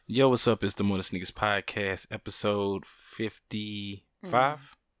Yo, what's up? It's the More Sneakers Podcast, episode 55.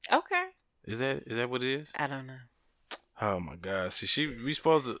 Okay. Is that what it is? I don't know. Oh my gosh. We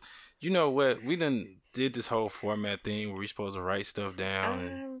supposed to, you know what? We done did this whole format thing where we supposed to write stuff down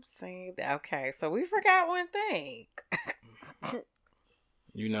I'm saying that. Okay, so we forgot one thing.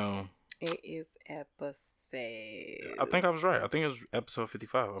 you know, It is episode. I think I was right. I think it was episode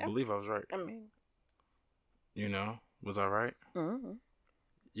 55. I Yep. believe I was right. I mean, Was I right? mm-hmm.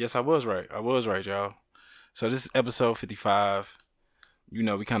 Yes, I was right. I was right, y'all. So this is episode 55.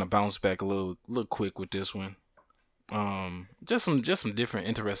 We kind of bounced back a little quick with this one. Just some different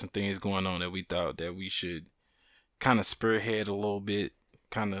interesting things going on that we thought that we should kind of spearhead a little bit,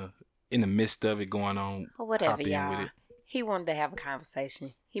 kind of in the midst of it going on. Or whatever, hop in y'all. with it. He wanted to have a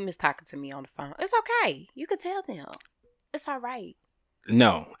conversation. He missed talking to me on the phone. It's okay. You could tell them. It's all right.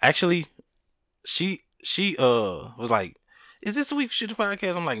 No, actually, she was like, "Is this week shoot the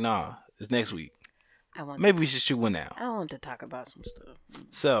podcast?" I'm like, "Nah, it's next week. Maybe we should shoot one now." I want to talk about some stuff.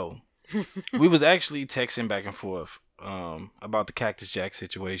 So we was actually texting back and forth about the Cactus Jack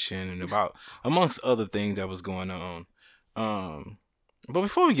situation and about amongst other things that was going on. But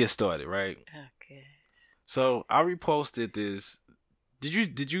before we get started, right? Okay. So I reposted this.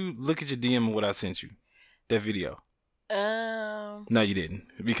 Did you look at your DM of what I sent you? That video? No, you didn't,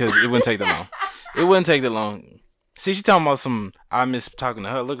 because it wouldn't take that long. It wouldn't take that long. See, she talking about some. I miss talking to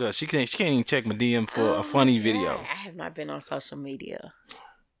her. Look at her. She can't even check my DM for a funny video. I have not been on social media.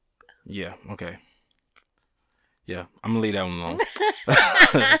 Yeah. Okay. Yeah, I'm gonna leave that one alone.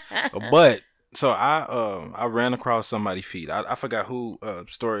 But so I ran across somebody's feed. I forgot who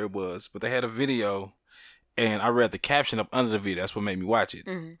story it was, but they had a video, and I read the caption up under the video. That's what made me watch it.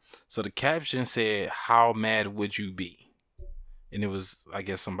 Mm-hmm. So the caption said, "How mad would you be?" And it was, I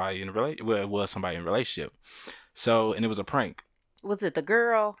guess, somebody in a relationship. Well, it was somebody in a relationship. So, and it was a prank. Was it the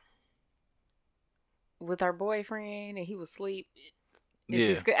girl with her boyfriend and he was asleep?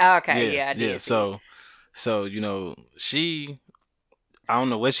 Yeah. Okay, yeah, I did. Yeah. So she, I don't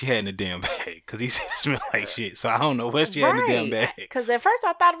know what she had in the damn bag, because he said it smelled like shit. So I don't know what she had in the damn bag. Because at first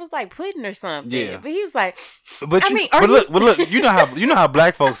I thought it was like pudding or something. Yeah. But he was like, but look, you know how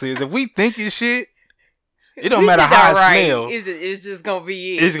black folks is. If we think it's shit, it don't matter how it smell. It's just gonna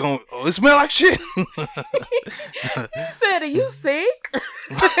be it. It smell like shit. He said, "Are you sick?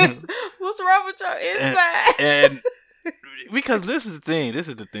 What's wrong with your inside?" And because this is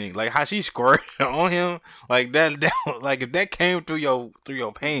the thing. Like how she squirted on him, like that like if that came through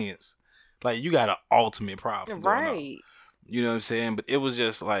your pants, like you got an ultimate problem. Right. You know what I'm saying? But it was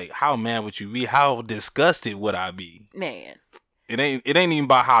just like, how mad would you be? How disgusted would I be? Man. It ain't even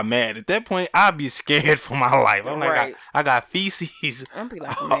about how mad. At that point, I'd be scared for my life. I'm like, right. I got feces. I'm be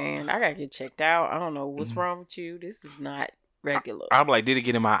like, man, I gotta get checked out. I don't know what's wrong with you. This is not regular. I'm like, did it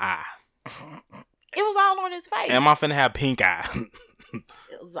get in my eye? It was all on his face. Am I finna have pink eye?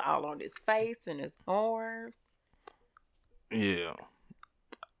 It was all on his face and his arms. Yeah.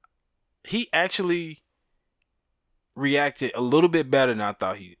 He actually reacted a little bit better than I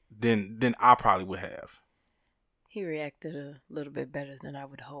thought than I probably would have. He reacted a little bit better than I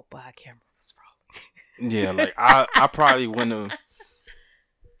would hope, but our camera was rolling. Yeah, like I probably wouldn't have.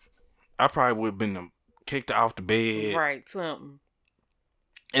 I probably would have been kicked off the bed. Right, something.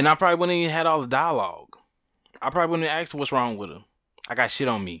 And I probably wouldn't even had all the dialogue. I probably wouldn't have asked what's wrong with her. I got shit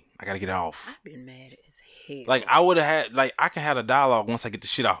on me. I gotta get it off. I've been mad as hell. Like I would have had, like I can have a dialogue once I get the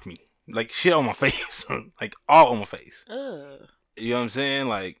shit off me. Like shit on my face, like all on my face. Ugh. You know what I'm saying?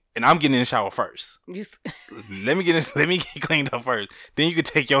 Like, and I'm getting in the shower first. Let me get cleaned up first. Then you can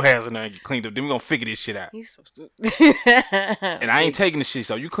take your ass in there and get cleaned up. Then we gonna figure this shit out. You so stupid. And I ain't taking the shit,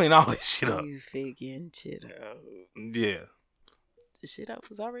 so you clean all this shit up. You figuring shit out. Yeah. The shit out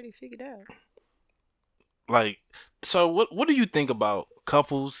was already figured out. Like, so what do you think about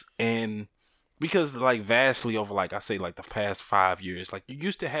couples? And because like vastly over, like I say, like the past 5 years, like you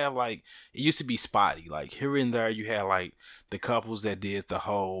used to have, like, it used to be spotty. Like here and there you had like the couples that did the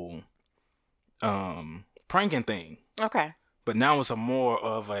whole pranking thing. Okay. But now it's a more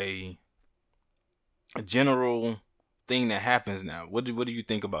of a general thing that happens now. What do you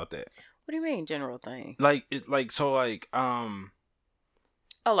think about that? What do you mean general thing? Like it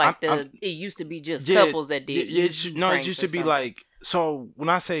it used to be just couples that did. It used to be like, so when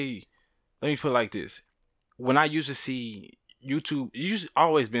I say, let me put it like this. When I used to see YouTube, it used to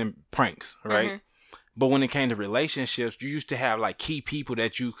always been pranks, right? Mm-hmm. But when it came to relationships, you used to have like key people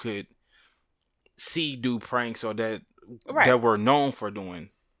that you could see do pranks, or that were known for doing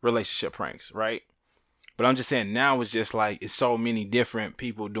relationship pranks, right? But I'm just saying now it's just like it's so many different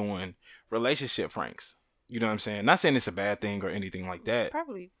people doing relationship pranks. You know what I'm saying? Not saying it's a bad thing or anything like that.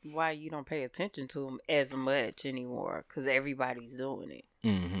 Probably why you don't pay attention to them as much anymore, because everybody's doing it.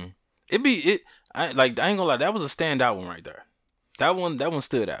 Mm-hmm. I ain't gonna lie, that was a standout one right there. That one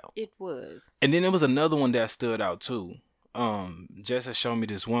stood out. It was. And then there was another one that stood out too. Jess had shown me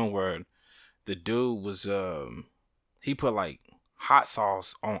this one where the dude was he put like hot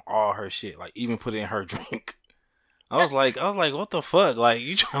sauce on all her shit, like even put it in her drink. I was like, what the fuck? Like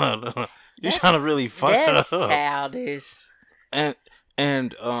you trying to really fuck that's up? Childish. And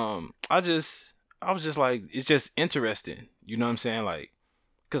I was just like, it's just interesting. You know what I'm saying? Like,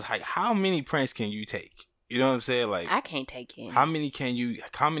 cause like, how many pranks can you take? You know what I'm saying? Like, I can't take any. How many can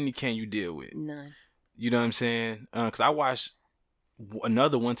you deal with? None. You know what I'm saying? Cause I watched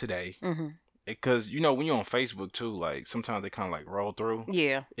another one today. Mm-hmm. Because you know when you're on Facebook too, like sometimes they kind of like roll through.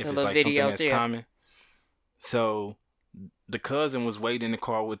 Yeah. If it's like videos, something that's common. So the cousin was waiting in the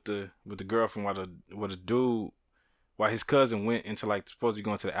car with the girlfriend while his cousin went into like supposed to be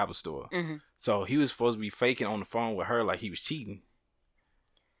going to the Apple store. Mm-hmm. So he was supposed to be faking on the phone with her like he was cheating.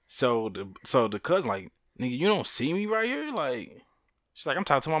 So the cousin like, nigga, you don't see me right here? Like, she's like, I'm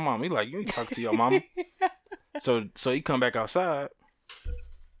talking to my mom. He like, you ain't talking to your mama. So he come back outside.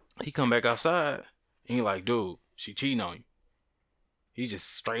 And he like, dude, she cheating on you. He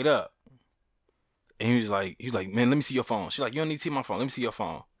just straight up. And he was like, man, let me see your phone. She's like, you don't need to see my phone. Let me see your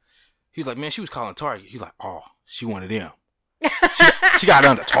phone. He was like, man, she was calling Target. He's like, oh, she one of them. She got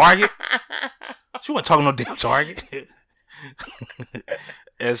under Target. She wasn't talking no damn Target.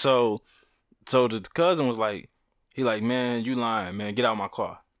 And so the cousin was like, he like, man, you lying, man. Get out of my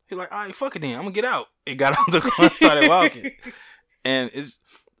car. He like, all right, fuck it then. I'm gonna get out. And got out the car and started walking. And it's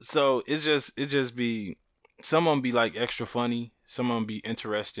just be, some of them be like extra funny. Some of them be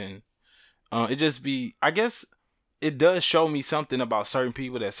interesting. It just be, I guess it does show me something about certain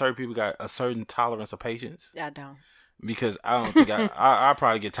people, that certain people got a certain tolerance of patience. I don't. Because I don't think I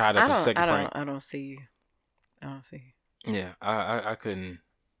probably get tired after the second prank. I don't see you. Yeah, I couldn't.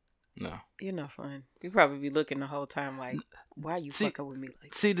 No. You're not fun. You probably be looking the whole time like, why are you fucking with me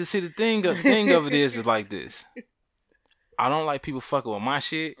like that? See the thing of it is like this. I don't like people fucking with my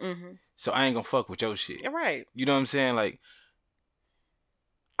shit, so I ain't gonna fuck with your shit. Right. You know what I'm saying? Like,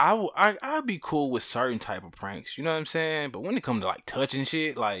 I'd be cool with certain type of pranks. You know what I'm saying? But when it comes to like touching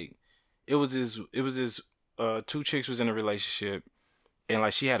shit, like it was this two chicks was in a relationship, and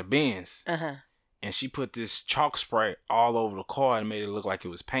like she had a Benz, and she put this chalk spray all over the car and made it look like it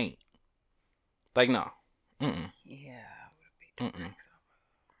was paint. Like no, Yeah.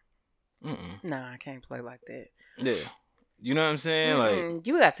 Nah, I can't play like that. Yeah. You know what I'm saying? Like,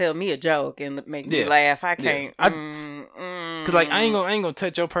 you gotta tell me a joke and make me laugh. I can't. Cause like I ain't gonna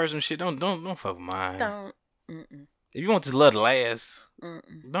touch your personal shit. Don't fuck with mine. Don't. If you want this love to last,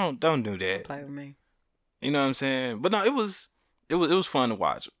 don't do that. Don't play with me. You know what I'm saying? But no, it was fun to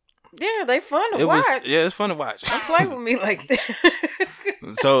watch. Yeah, they fun to watch. It's fun to watch. Don't play with me like that.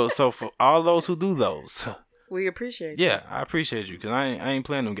 So for all those who do those, we appreciate you. Yeah, I appreciate you, because I ain't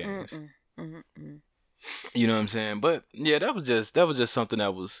playing them games. You know what I'm saying? But yeah, that was just something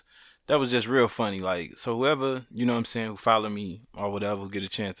that was just real funny. Like, so whoever, you know what I'm saying, who follow me or whatever, get a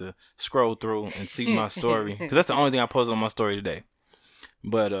chance to scroll through and see my story, because that's the only thing I posted on my story today.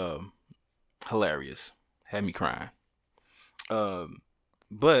 But hilarious, had me crying.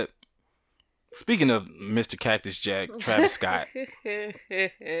 But speaking of Mr. Cactus Jack, Travis Scott,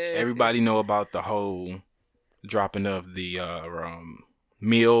 everybody know about the whole dropping of the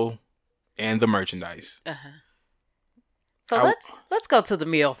meal and the merchandise. So let's go to the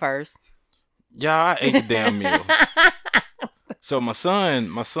meal first. Yeah, I ate the damn meal. So my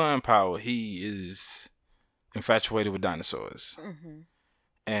son Power, he is infatuated with dinosaurs,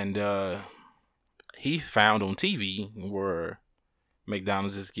 and he found on TV where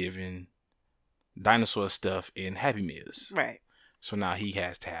McDonald's is giving dinosaur stuff in Happy Meals. Right. So now he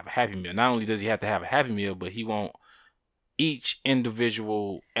has to have a Happy Meal. Not only does he have to have a Happy Meal, but he wants each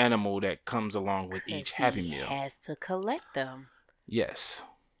individual animal that comes along with each Happy Meal. He has to collect them. Yes.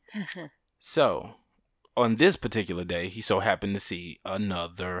 So, on this particular day, he so happened to see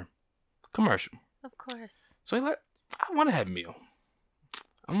another commercial. Of course. So he's like, I want to have a meal.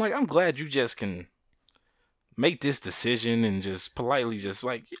 I'm like, I'm glad you just can make this decision and just politely just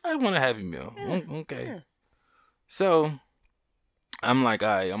like, I want to have a meal. Yeah. Okay. Yeah. So, I'm like, all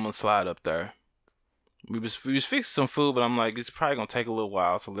right, I'm going to slide up there. We was fixing some food, but I'm like, it's probably going to take a little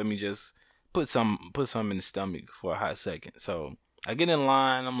while, so let me just put some in the stomach for a hot second. So, I get in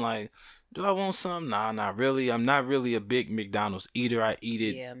line. I'm like, do I want some? Nah, not really. I'm not really a big McDonald's eater. I eat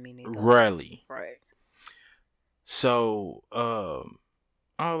it rarely. Right. So, I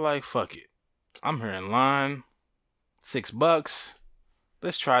was like, fuck it. I'm here in line, $6.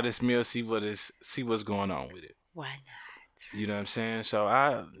 Let's try this meal, see what's going on with it. Why not? You know what I'm saying? So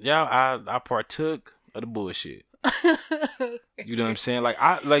I partook of the bullshit. You know what I'm saying?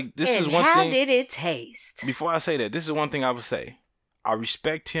 This and is one how thing. How did it taste? Before I say that, this is one thing I would say. I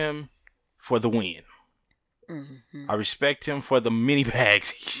respect him for the win. Mm-hmm. I respect him for the mini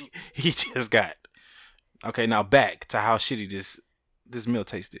bags he just got. Okay, now back to how shitty this meal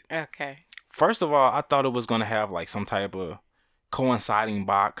tasted. Okay. First of all, I thought it was gonna have like some type of coinciding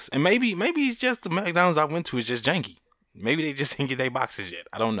box, and maybe it's just the McDonald's I went to is just janky. Maybe they just didn't get their boxes yet.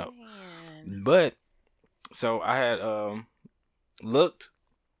 I don't know. Man. But so I had looked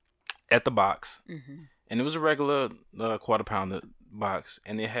at the box, and it was a regular quarter pounder box,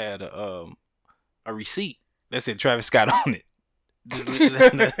 and it had a receipt that said Travis Scott on it.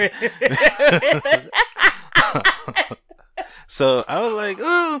 So I was like,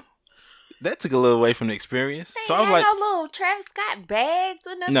 oh, that took a little away from the experience. So I was like, no little Travis Scott bags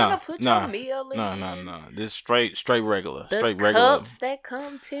or nothing to put your meal in. No. This straight regular, the cups that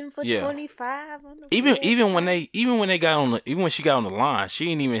come 10 for 25. Even when she got on the line, she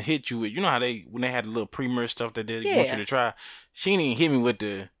didn't even hit you with. You know how when they had the little premier stuff that they want you to try. She didn't even hit me with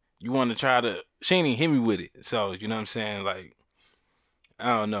the. You want to try the. She didn't even hit me with it. So you know what I'm saying? Like,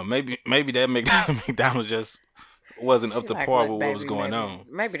 I don't know. Maybe that McDonald's just wasn't up to par with what was going on.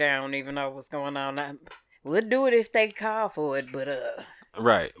 Maybe they don't even know what's going on. We'll do it if they call for it, but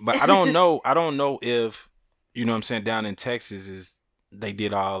right. But I don't know. I don't know if you know what I'm saying down in Texas they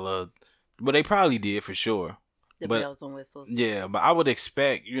did all but they probably did for sure. The bells and whistles. Yeah, but I would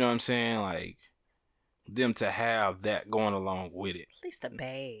expect, you know what I'm saying, like them to have that going along with it. At least the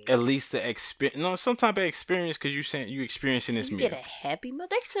bag. At least the experience. No, some type of experience because you experiencing this meal. Get a Happy Meal.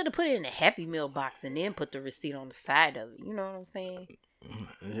 They should have put it in a Happy Meal box and then put the receipt on the side of it. You know what I'm saying?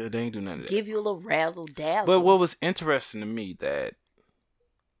 Yeah, they ain't do none of that. Give you a little razzle dazzle. But what was interesting to me that,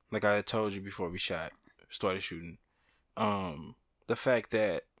 like I had told you before we started shooting, the fact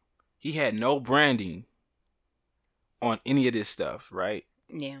that he had no branding on any of this stuff, right?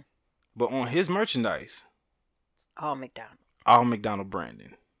 Yeah. But on his merchandise, all McDonald's. All McDonald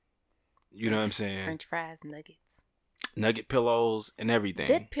branding. You know what I'm saying? French fries, nuggets. Nugget pillows and everything.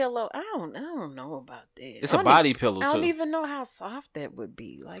 That pillow, I don't know about that. It's a body pillow too. I don't even know how soft that would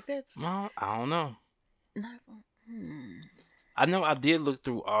be. Like that's. Well, I don't know. I know I did look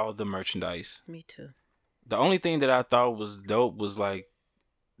through all the merchandise. Me too. The only thing that I thought was dope was like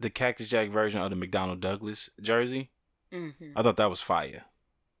the Cactus Jack version of the McDonnell Douglas jersey. Mm-hmm. I thought that was fire.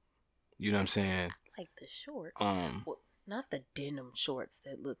 You know what I'm saying? I like the shorts. Well, not the denim shorts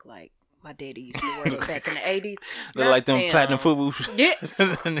that look like my daddy used to wear back in the 80s. They're like them platinum FUBU. Yeah.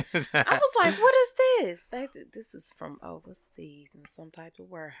 I was like, what is this? This is from overseas in some type of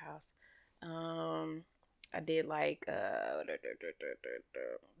warehouse. I did like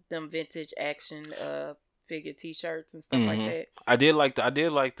them vintage action figure t-shirts and stuff like that. I did like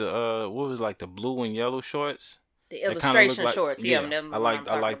the what was like the blue and yellow shorts. The illustration shorts, I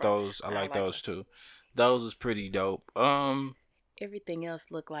like those. I like those too. Those was pretty dope. Everything else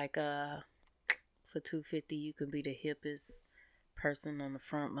looked like for $2.50 you can be the hippest person on the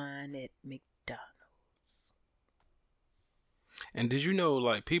front line at McDonald's. And did you know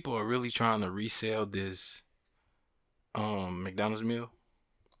like people are really trying to resell this McDonald's meal?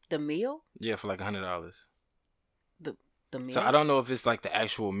 The meal? Yeah, for like $100. The meal. So I don't know if it's like the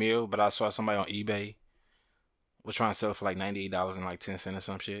actual meal, but I saw somebody on eBay was trying to sell it for like $98 and like 10 cents or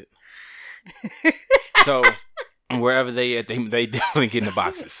some shit. So wherever they at, they definitely getting the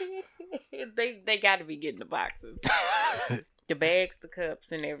boxes. they got to be getting the boxes, the bags, the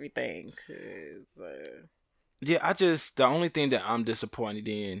cups, and everything. Yeah, the only thing that I'm disappointed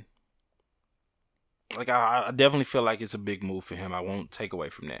in, like I definitely feel like it's a big move for him. I won't take away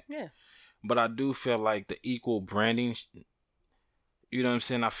from that. Yeah. But I do feel like the equal branding, you know what I'm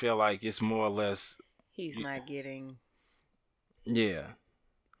saying? I feel like it's more or less. He's not getting. Yeah.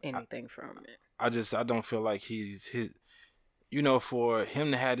 Anything from it. I don't feel like he's his. You know, for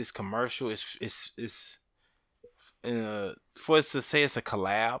him to have this commercial, it's for us to say it's a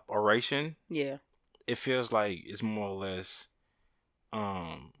collaboration. Yeah. It feels like it's more or less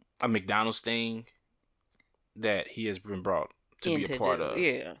a McDonald's thing that he has been brought to be a part of.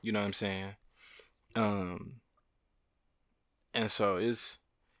 Yeah. You know what I'm saying? And so it's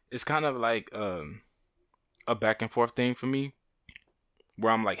kind of like a back and forth thing for me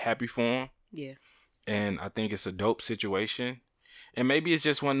where I'm like happy for him. Yeah. And I think it's a dope situation. And maybe it's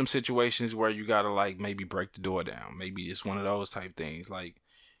just one of them situations where you gotta like maybe break the door down. Maybe it's one of those type things. Like,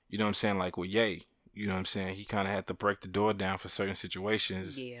 you know what I'm saying? Like with Ye, you know what I'm saying? He kind of had to break the door down for certain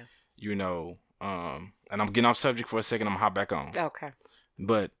situations. Yeah. you know, and I'm getting off subject for a second. I'm gonna hop back on. Okay.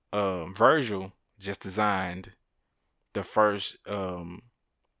 But Virgil just designed the first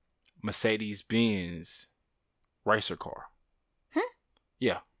Mercedes-Benz racer car.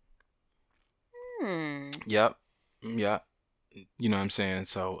 Yeah. Yep. Yeah. You know what I'm saying?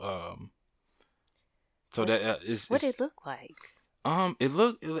 So that is what did it look like?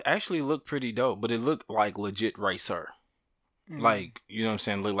 It actually looked pretty dope, but it looked like legit racer. Like, you know what I'm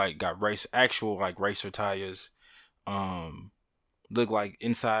saying? Looked like got actual like racer tires. Looked like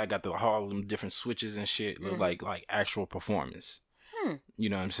inside got all them different switches and shit. Looked like actual performance. You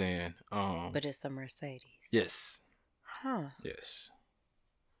know what I'm saying? But it's a Mercedes. Yes. Huh. Yes.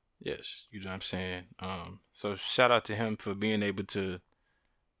 You know what I'm saying? So shout out to him for being able to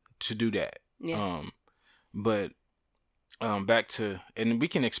do that. Yeah. But back to, and we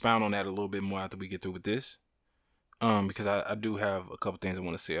can expound on that a little bit more after we get through with this. Because I do have a couple things I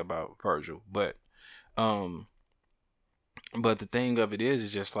want to say about Virgil, but the thing of it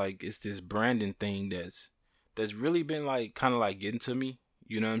is just like it's this branding thing that's really been like kind of like getting to me.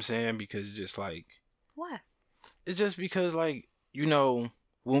 You know what I'm saying? Because it's just like, why? It's just because like, you know,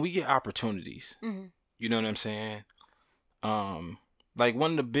 when we get opportunities, you know what I'm saying? Like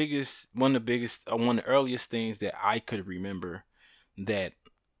one of the earliest things that I could remember that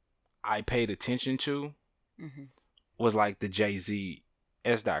I paid attention to was like the Jay-Z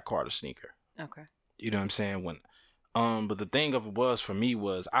S. Carter sneaker. Okay. You know what I'm saying? But the thing of it was for me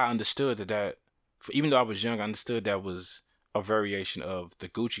was I understood that even though I was young, I understood that was a variation of the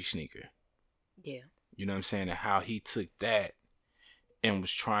Gucci sneaker. Yeah. You know what I'm saying? And how he took that and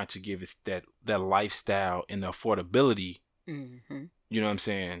was trying to give it that lifestyle and the affordability. You know what I'm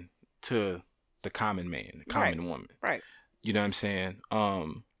saying? To the common man, the common woman. Right. You know what I'm saying?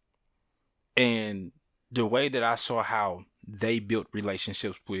 And the way that I saw how they built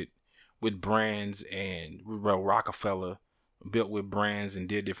relationships with brands, and Rockefeller built with brands and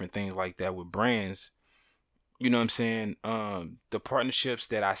did different things like that with brands. You know what I'm saying? The partnerships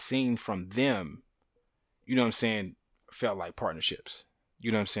that I seen from them, you know what I'm saying, felt like partnerships.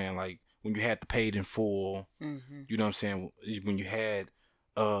 You know what I'm saying? Like when you had the paid in full, you know what I'm saying? When you had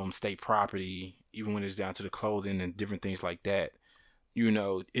state property, even when it's down to the clothing and different things like that, you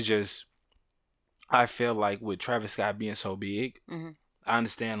know, it just, I feel like with Travis Scott being so big, I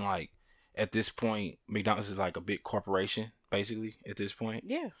understand like at this point, McDonald's is like a big corporation, basically, at this point.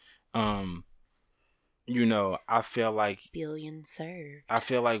 Yeah. You know, I feel like billion served. I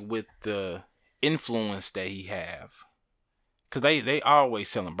feel like with the influence that he have, because they always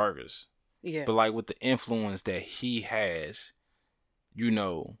selling burgers. Yeah. But like with the influence that he has, you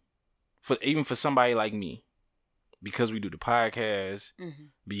know, even for somebody like me, because we do the podcast,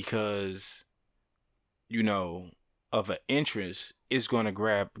 because, you know, of an interest, it's going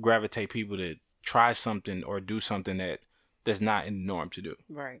to gravitate people to try something or do something that's not in the norm to do.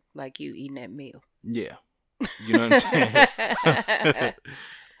 Right. Like you eating that meal. Yeah. You know what I'm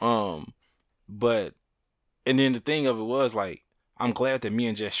saying? But, and then the thing of it was like, I'm glad that me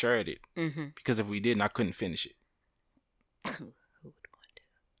and Jess shared it, because if we didn't, I couldn't finish it. Who would want to?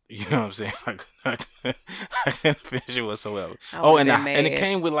 You know what I'm saying? I couldn't finish it whatsoever. And it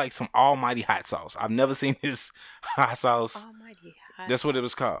came with like some almighty hot sauce. I've never seen this hot sauce. Almighty hot. That's what it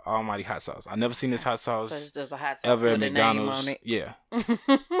was called, almighty hot sauce. I never seen this hot sauce. So it's just a hot sauce ever with at McDonald's. A name on it. Yeah.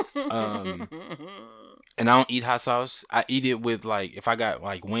 And I don't eat hot sauce. I eat it with like if I got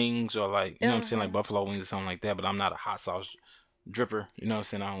like wings or like, you know what I'm saying, like buffalo wings or something like that. But I'm not a hot sauce dripper. You know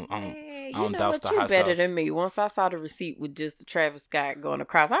what I'm saying? I don't douse the hot sauce. You better than me. Once I saw the receipt with just the Travis Scott going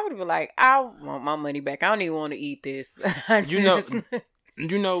across, I would have been like, I want my money back. I don't even want to eat this. Well,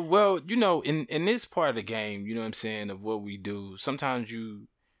 in this part of the game, you know what I'm saying, of what we do, sometimes you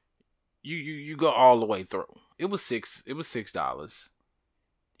go all the way through. It was $6.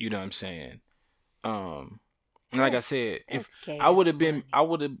 You know what I'm saying? And like I said, if I would have and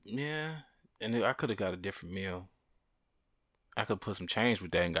I could have got a different meal. I could put some change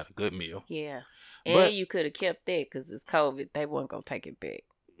with that and got a good meal. Yeah. And you could have kept that because it's COVID. They weren't going to take it back.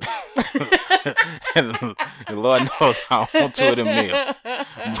 and Lord knows I want two of them meals.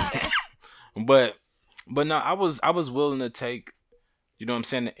 But no, I was willing to take, you know what I'm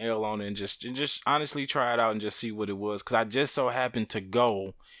saying, the L on it and just honestly try it out and just see what it was. Because I just so happened to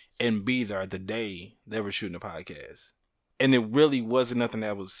go and be there the day they were shooting the podcast. And it really wasn't nothing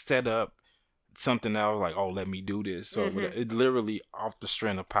that was set up. Something that I was like, oh, let me do this. So it literally off the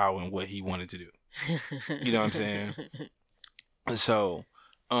strength of power and what he wanted to do. You know what I'm saying? So,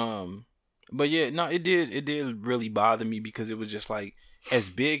 but yeah, no, it did really bother me because it was just like as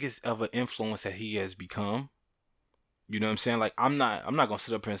big as of an influence that he has become. You know what I'm saying? Like I'm not gonna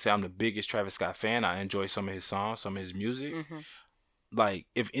sit up here and say I'm the biggest Travis Scott fan. I enjoy some of his songs, some of his music. Mm-hmm. Like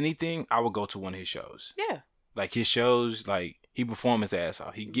if anything, I would go to one of his shows. Yeah. Like his shows, like he perform his ass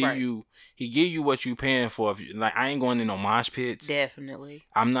off. He give Right. you what you paying for. Like I ain't going in no mosh pits. Definitely.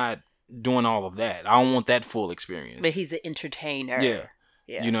 I'm not doing all of that. I don't want that full experience. But he's an entertainer. Yeah.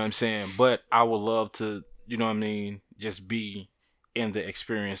 Yeah. You know what I'm saying? But I would love to, you know what I mean, just be in the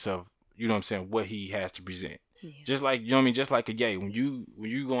experience of, you know what I'm saying, what he has to present. Yeah. Just like, you know what I mean, just like a Ye. When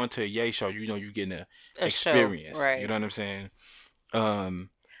you go into a Ye show, you know you're getting a experience. Show, right. You know what I'm saying?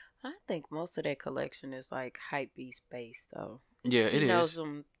 I think most of that collection is like hype beast based though. Yeah, it is.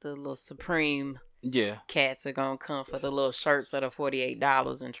 The little Supreme Yeah. cats are gonna come for the little shirts that are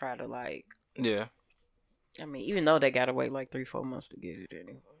 $48 and try to like. Yeah. I mean, even though they gotta wait like 3-4 months to get it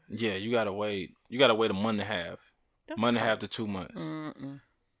anyway. Yeah, you gotta wait. You gotta wait a month and a half. Month and a half to 2 months. Mm-mm.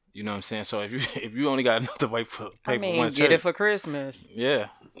 You know what I'm saying? So if you only got enough to wait for, pay for one shirt, get it for Christmas. Yeah,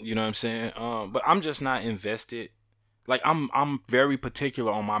 you know what I'm saying. But I'm just not invested. Like I'm very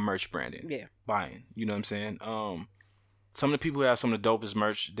particular on my merch branding. Yeah, buying. You know what I'm saying. Some of the people who have some of the dopest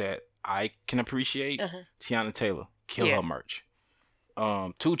merch that I can appreciate. Tiana Taylor, kill her merch. 2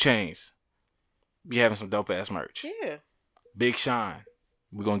 Chainz, be having some dope ass merch. Yeah. Big Sean,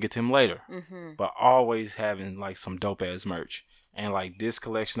 we're gonna get to him later. Mm-hmm. But always having like some dope ass merch. And like this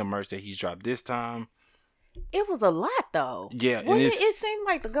collection of merch that he's dropped this time, it was a lot though. Yeah, and it seemed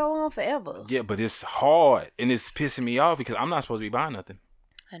like to go on forever. Yeah, but it's hard and it's pissing me off because I'm not supposed to be buying nothing.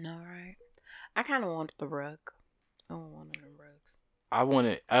 I know, right? I kind of wanted the rug. I don't want one of them rugs. I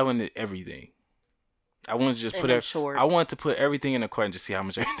wanted everything. I wanted to just I wanted to put everything in a cart and just see how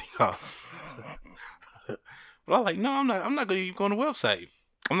much everything costs. But I'm like, no, I'm not gonna even go on the website.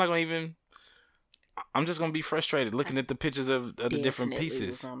 I'm not gonna even. I'm just gonna be frustrated looking at the pictures of the different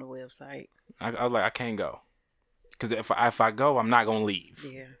pieces. Was on the website. I was like, I can't go, because if I go, I'm not gonna leave.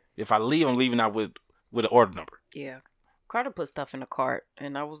 Yeah. If I leave, I'm leaving out with an order number. Yeah. Carter put stuff in the cart,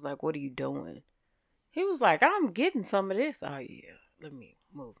 and I was like, "What are you doing?" He was like, "I'm getting some of this." Oh yeah, let me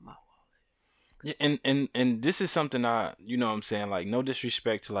move my wallet. Yeah, and this is something you know what I'm saying, like no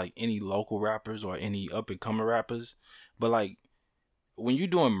disrespect to like any local rappers or any up and coming rappers, but like. When you're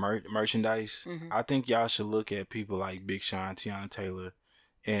doing merchandise, I think y'all should look at people like Big Sean, Tiana Taylor,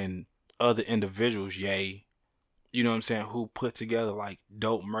 and other individuals, Ye, you know what I'm saying, who put together like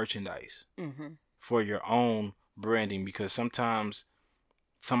dope merchandise for your own branding. Because sometimes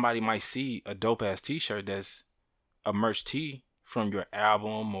somebody might see a dope ass T-shirt that's a merch tee from your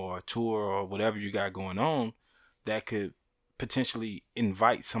album or tour or whatever you got going on that could potentially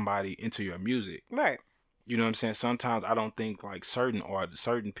invite somebody into your music. Right. You know what I'm saying? Sometimes I don't think like certain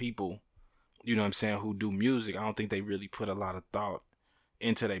people, you know what I'm saying, who do music, I don't think they really put a lot of thought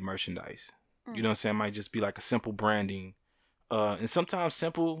into their merchandise. You know what I'm saying? It might just be like a simple branding. And sometimes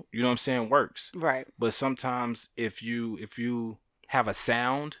simple, you know what I'm saying, works. Right. But sometimes if you have a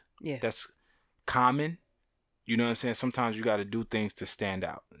sound that's common, you know what I'm saying, sometimes you got to do things to stand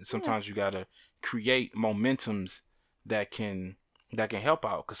out. Sometimes you got to create momentums that can help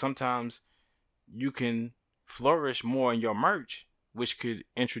out. Because sometimes you can flourish more in your merch, which could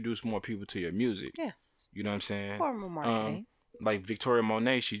introduce more people to your music. Yeah. You know what I'm saying? Or more marketing. Like Victoria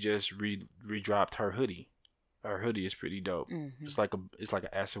Monet, she just redropped her hoodie. Her hoodie is pretty dope. It's like an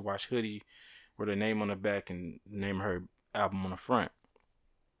acid wash hoodie with her name on the back and the name of her album on the front.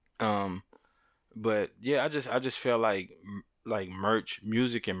 But yeah, I just feel like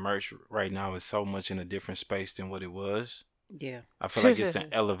music and merch right now is so much in a different space than what it was. Yeah. I feel like it's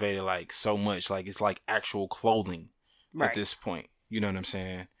elevated like so much, like it's like actual clothing at this point. You know what I'm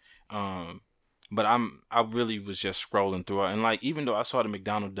saying? But I really was just scrolling through it, and like even though I saw the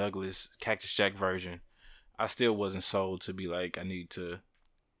McDonnell Douglas Cactus Jack version, I still wasn't sold to be like I need to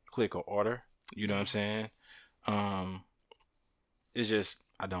click or order. You know what I'm saying? It's just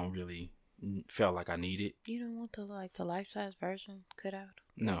I don't really felt like I need it. You don't want the life size version cut out?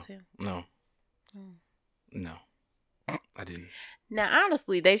 No. I didn't. Now,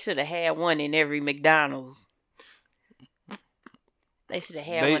 honestly, they should have had one in every McDonald's. They should have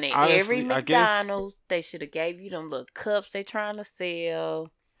had one in every McDonald's. They should have gave you them little cups they trying to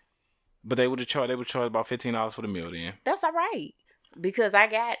sell. But they would charge about $15 for the meal then. That's all right. Because I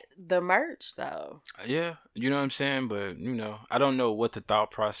got the merch though. Yeah, you know what I'm saying? But, you know, I don't know what the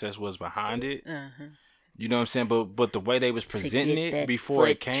thought process was behind it. You know what I'm saying? But the way they was presenting it before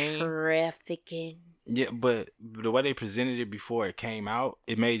it came. Trafficking. Yeah, but the way they presented it before it came out,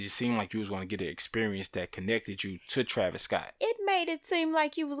 it made it seem like you was going to get an experience that connected you to Travis Scott. It made it seem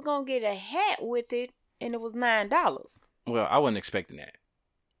like you was going to get a hat with it, and it was $9. Well, I wasn't expecting that.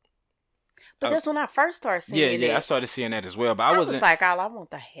 But that's when I first started seeing it. Yeah, I started seeing that as well. But I was wasn't like, I want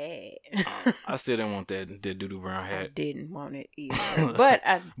the hat. I still didn't want that doo-doo brown hat. I didn't want it either. But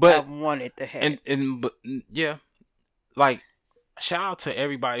I wanted the hat. But yeah. Like, shout out to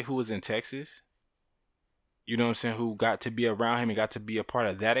everybody who was in Texas. You know what I'm saying? Who got to be around him and got to be a part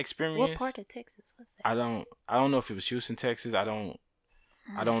of that experience. What part of Texas was that? I don't know if it was Houston, Texas. I don't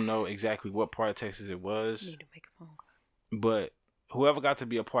know exactly what part of Texas it was. Need to make a phone call. But whoever got to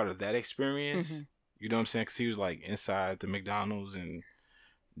be a part of that experience, you know what I'm saying? Because he was like inside the McDonald's and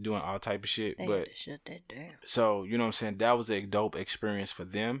doing all type of shit. They had to shut that down. So, you know what I'm saying? That was a dope experience for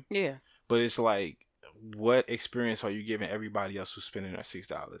them. Yeah. But it's like, what experience are you giving everybody else who's spending their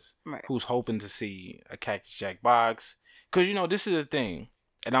 $6? Right. Who's hoping to see a Cactus Jack box? Because, you know, this is the thing.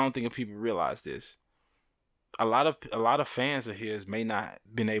 And I don't think people realize this. A lot of fans of his may not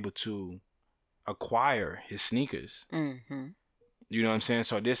been able to acquire his sneakers. Mm-hmm. You know what I'm saying?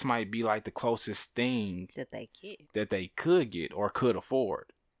 So this might be like the closest thing that they could get or could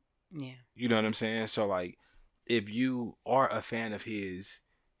afford. Yeah. You know what I'm saying? So like, if you are a fan of his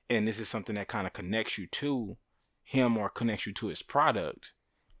and this is something that kind of connects you to him or connects you to his product,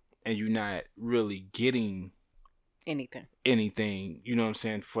 and you're not really getting anything, you know what I'm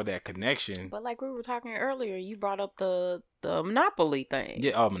saying, for that connection. But like we were talking earlier, you brought up the Monopoly thing.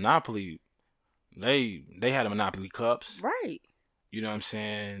 Yeah, Monopoly. They had a Monopoly cups. Right. You know what I'm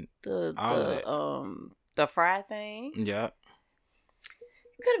saying? The fry thing. Yeah.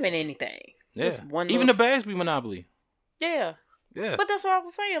 Could have been anything. Yeah. Just one even the bags be Monopoly. Yeah. Yeah. But that's what I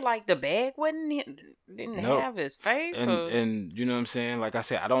was saying. Like, the bag didn't have his face. And you know what I'm saying? Like I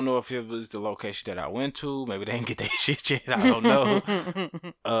said, I don't know if it was the location that I went to. Maybe they didn't get that shit yet. I don't know.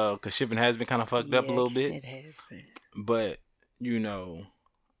 Because shipping has been kind of fucked up a little bit. It has been. But, you know,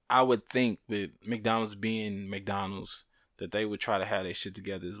 I would think with McDonald's being McDonald's, that they would try to have their shit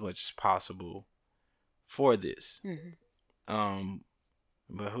together as much as possible for this. Mm-hmm.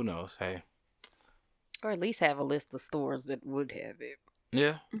 But who knows? Hey. Or at least have a list of stores that would have it.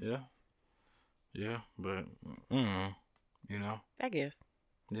 Yeah. But, you know. I guess.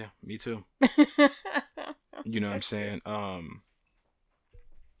 Yeah, me too. You know what I'm saying?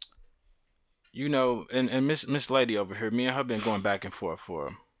 You know, and Miss Lady over here, me and her been going back and forth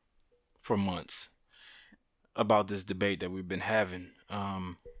for months about this debate that we've been having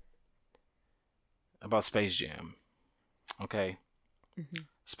about Space Jam. Okay? Mm-hmm.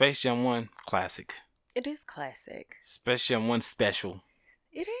 Space Jam 1, classic. It is classic. Space Jam 1, special.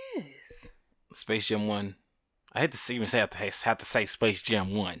 It is. Space Jam 1. I hate to even have to say Space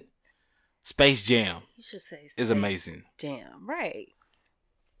Jam 1. Space Jam. You should say Space is amazing. Jam, right.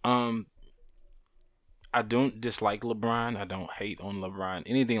 I don't dislike LeBron. I don't hate on LeBron.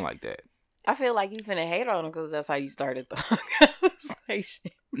 Anything like that. I feel like you finna hate on him because that's how you started the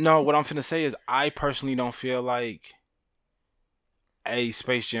conversation. No, what I'm finna say is I personally don't feel like a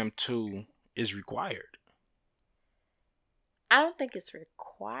Space Jam 2 is required. I don't think it's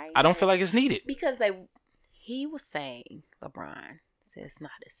required. I don't feel like it's needed. Because he was saying, LeBron says it's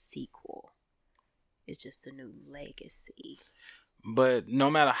not a sequel. It's just a new legacy. But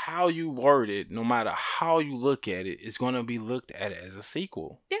no matter how you word it, no matter how you look at it, it's going to be looked at as a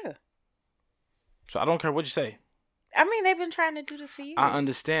sequel. Yeah. So I don't care what you say. I mean, they've been trying to do this for years. I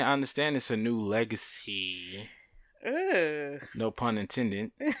understand it's a new legacy. Ugh. No pun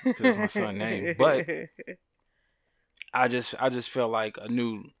intended, because it's my son's name. But I just feel like a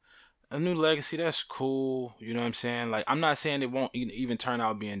new legacy, that's cool. You know what I'm saying? Like, I'm not saying it won't even turn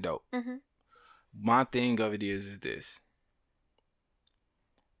out being dope. Mm-hmm. My thing of it is this.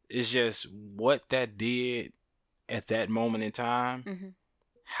 It's just what that did at that moment in time, mm-hmm.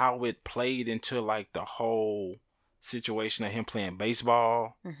 how it played into like the whole situation of him playing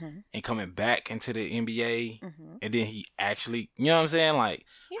baseball mm-hmm. and coming back into the NBA, mm-hmm. and then he actually, you know what I'm saying, like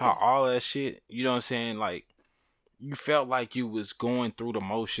how all that shit, you know what I'm saying, like you felt like you was going through the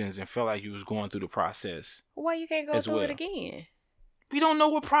motions and felt like you was going through the process. Why you can't go through it again? We don't know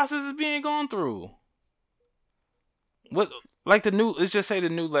what process is being gone through. What, like the new, let's just say the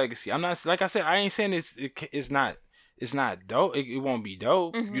new legacy. I'm not, like I said, I ain't saying it's not dope. It won't be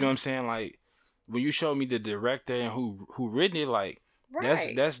dope. Mm-hmm. You know what I'm saying? Like when you showed me the director and who written it, like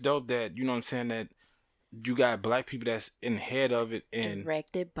that's dope. That, you know what I'm saying, that you got black people that's in the head of it. And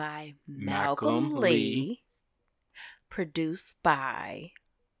directed by Malcolm Lee, produced by,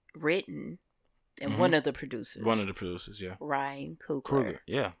 written, and mm-hmm. one of the producers, yeah, Ryan Coogler,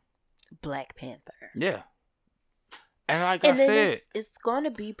 yeah, Black Panther, yeah. And like I said, it's going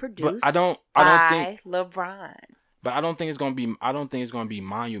to be produced. But I don't think LeBron. But I don't think it's going to be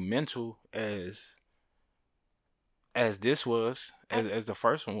monumental as as this was, as the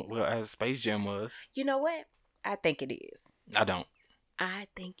first one, well, as Space Jam was. You know what? I think it is. I don't. I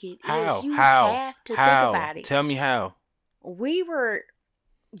think it How? is. You How? have to How? think about it. Tell me how. We were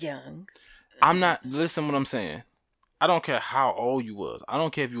young. I'm not. Listen, what I'm saying. I don't care how old you was. I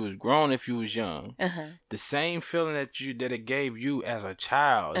don't care if you was grown, if you was young. The same feeling that it gave you as a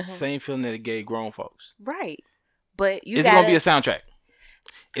child, it's the same feeling that it gave grown folks. Right. But is it gonna be a soundtrack?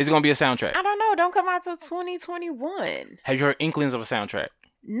 Is it gonna be a soundtrack? I don't know. Don't come out till 2021. Have you heard inklings of a soundtrack?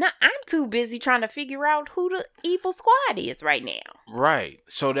 No, I'm too busy trying to figure out who the evil squad is right now. Right.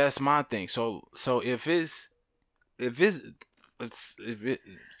 So that's my thing. So if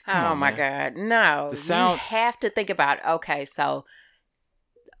oh my God, no! The sound, you have to think about it. Okay, so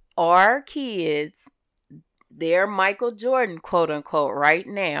our kids, their Michael Jordan, quote unquote, right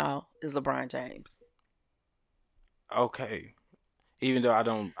now is LeBron James. Okay, even though I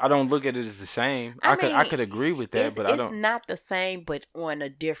don't look at it as the same. I could agree with that, but I don't. It's not the same, but on a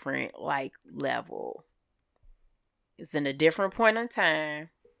different level. It's in a different point in time.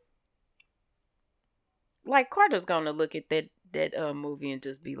 Like Carter's gonna look at that movie and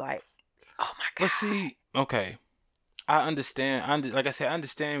just be like, "Oh my God!" But see, okay, I understand. Like I said, I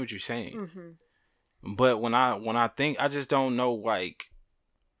understand what you're saying. Mm-hmm. But when I think, I just don't know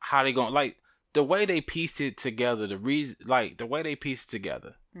how they gonna the way they pieced it together. The way they pieced it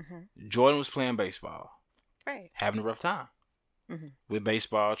together. Mm-hmm. Jordan was playing baseball, right? Having a rough time with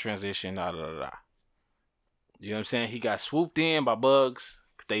baseball transition. Da da da da. You know what I'm saying? He got swooped in by Bugs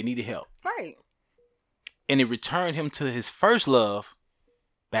because they needed help, right? And it returned him to his first love,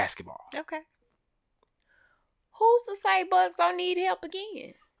 basketball. Okay. Who's to say Bugs don't need help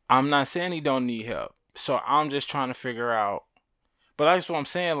again? I'm not saying he don't need help. So I'm just trying to figure out. But that's what I'm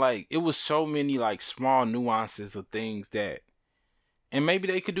saying. It was so many small nuances of things that, and maybe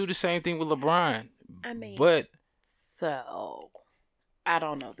they could do the same thing with LeBron. I mean, but so I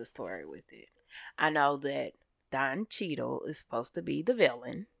don't know the story with it. I know that Don Cheadle is supposed to be the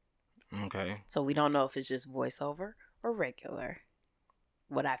villain. Okay. So we don't know if it's just voiceover or regular.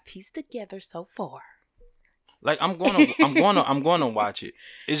 What I've pieced together so far. I'm gonna watch it.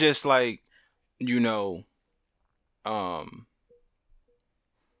 It's just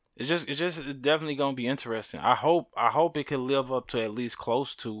it's definitely gonna be interesting. I hope it could live up to at least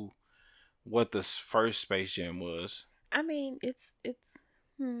close to what the first Space Jam was. I mean, it's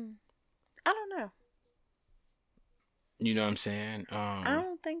I don't know. You know what I'm saying? I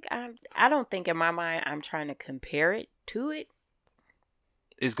don't think in my mind I'm trying to compare it to it.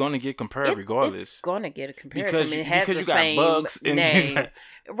 It's going to get compared regardless. It's going to get a comparison. Because you got Bugs and name.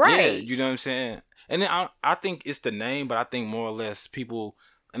 Right. Yeah, you know what I'm saying? And then I think it's the name, but I think more or less people,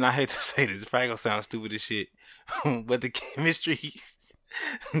 and I hate to say this, it's probably going to sound stupid as shit, but the chemistry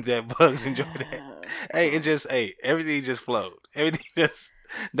that Bugs and Jordan, everything just flowed. Everything just...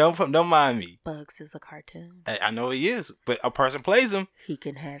 Don't mind me. Bugs is a cartoon. I know he is, but a person plays him. He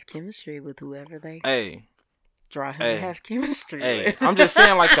can have chemistry with whoever they draw him to have chemistry with. I'm just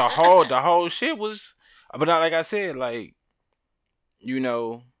saying, the whole shit was, but like I said, I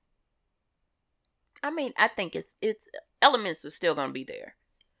mean, I think it's elements are still gonna be there.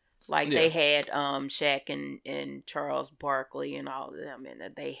 They had Shaq and Charles Barkley and all of them,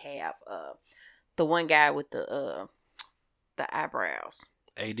 and they have the one guy with the eyebrows.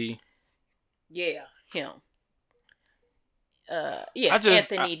 AD. Yeah, him.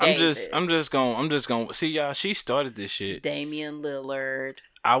 Anthony Davis. I'm just going see y'all. She started this shit. Damian Lillard.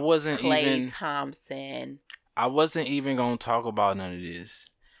 I wasn't Klay Thompson. I wasn't even gonna talk about none of this.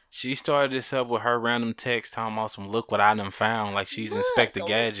 She started this up with her random text talking about some "look what I done found," like she's Inspector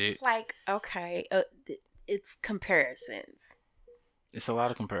Gadget. Okay, it's comparisons. It's a lot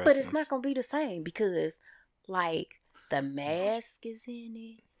of comparisons, but it's not gonna be the same because The Mask is in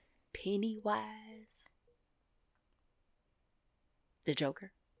it. Pennywise. The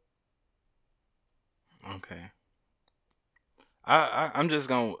Joker. Okay. I'm just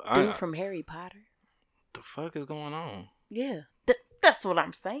gonna... Dude from Harry Potter. The fuck is going on? Yeah. That's what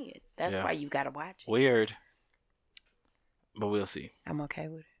I'm saying. That's why you gotta watch it. Weird. But we'll see. I'm okay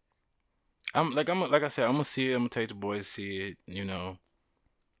with it. Like I said, I'm gonna see it. I'm gonna take the boys to see it,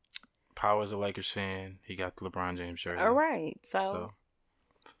 Power's a Lakers fan. He got the LeBron James jersey. All right, so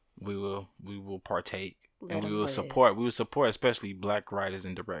we will partake and we will support. We will support, especially black writers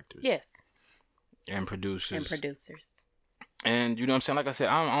and directors. Yes. And producers. And you know what I'm saying? Like I said,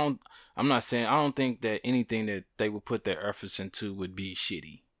 I'm not saying I don't think that anything that they would put their efforts into would be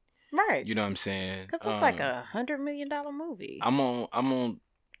shitty. Right. You know what I'm saying? Because it's $100 million movie. I'm gonna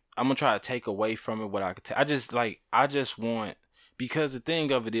try to take away from it what I could take. I just want. because the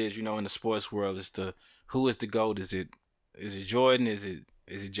thing of it is, in the sports world, is who is the GOAT? Is it Jordan? Is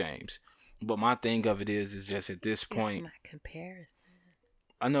it James? But my thing of it is just at this point. It's not comparison.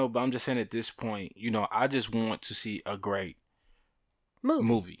 I know, but I'm just saying at this point, I just want to see a great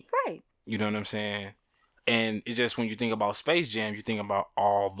movie. Right. You know what I'm saying? And it's just when you think about Space Jam, you think about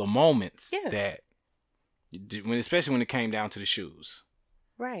all the moments that, especially when it came down to the shoes.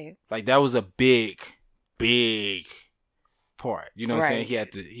 Right. Like that was a big part. You know what I'm saying?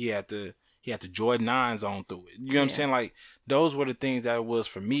 He had the Jordan 9s on through it. You know what I'm saying? Like those were the things that it was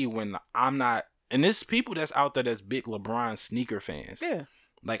for me when I'm not. And there's people that's out there that's big LeBron sneaker fans. Yeah.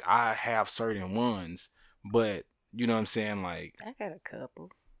 Like I have certain ones, but you know what I'm saying? Like I got a couple.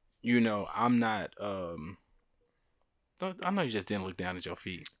 I'm not. I know you just didn't look down at your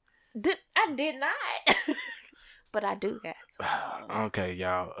feet. I did not. But I do got. Okay,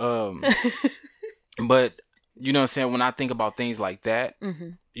 y'all. But you know what I'm saying? When I think about things like that,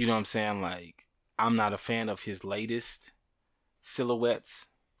 you know what I'm saying? Like I'm not a fan of his latest silhouettes.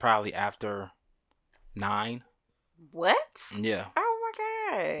 Probably after 9. What? Yeah. Oh my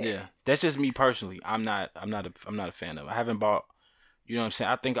god. Yeah, that's just me personally. I'm not a fan of it. I haven't bought. You know what I'm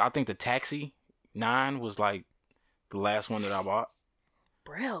saying? I think the Taxi 9 was like the last one that I bought.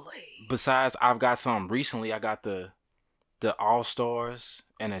 Really? Besides, I've got some recently. I got the All Stars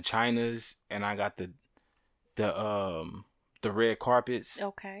and the Chinas, and I got the red carpets.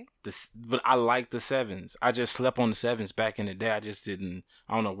 Okay. But I like the 7s. I just slept on the 7s back in the day. I just didn't.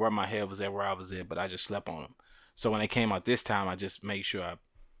 I don't know where my head was at, where I was at, but I just slept on them. So when they came out this time, I just made sure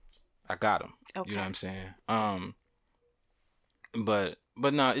I got them. Okay. You know what I'm saying?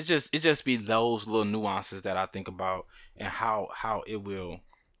 But no, it just be those little nuances that I think about and how it will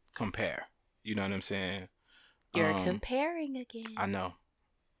compare. You know what I'm saying? You're comparing again. I know.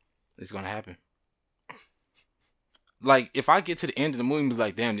 It's gonna happen. Like if I get to the end of the movie and be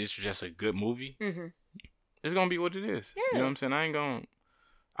like, damn, this is just a good movie. Mm-hmm. It's gonna be what it is. Yeah. You know what I'm saying? I'm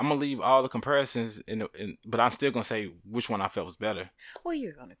gonna leave all the comparisons but I'm still gonna say which one I felt was better. Well,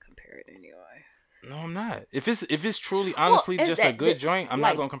 you're gonna compare it anyway. No, I'm not. If it's truly, honestly, just a good joint, I'm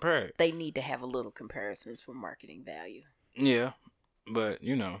not gonna compare it. They need to have a little comparisons for marketing value. Yeah, but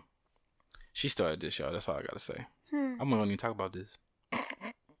she started this, y'all. That's all I gotta say. I'm not gonna even talk about this.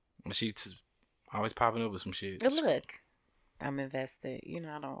 But she's always popping up with some shit. Look, I'm invested.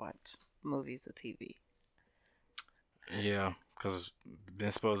 I don't watch movies or TV. Yeah, because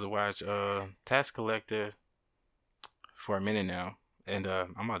been supposed to watch Tax Collector for a minute now. And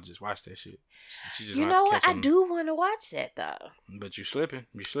I'm about to just watch that shit. She just what? I do want to watch that though. But you slipping.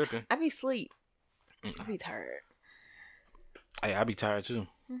 I be asleep. I be tired. Hey, I be tired too.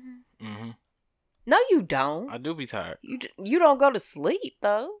 No, you don't. I do be tired. You don't go to sleep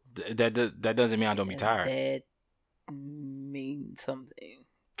though. That doesn't mean I don't be tired. That means something.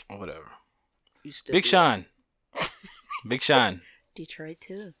 Whatever. Big Sean. Big Sean. Detroit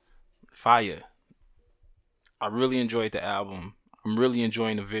too. Fire. I really enjoyed the album. I'm really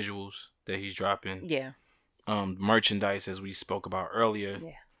enjoying the visuals that he's dropping. Yeah. Merchandise as we spoke about earlier.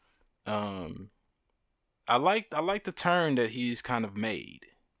 Yeah. I like the turn that he's kind of made.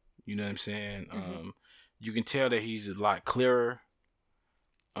 You know what I'm saying? You can tell that he's a lot clearer.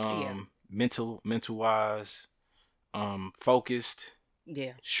 Mental wise, focused.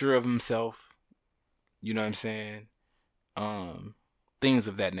 Yeah. Sure of himself. You know what I'm saying? Things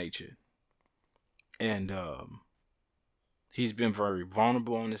of that nature. And he's been very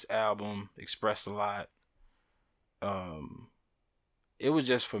vulnerable on this album, expressed a lot. It was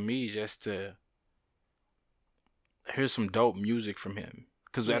just for me just to hear some dope music from him.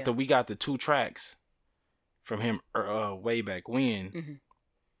 Because after we got the 2 tracks from him way back when,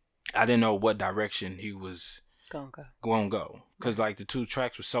 I didn't know what direction he was going to go. Because like the 2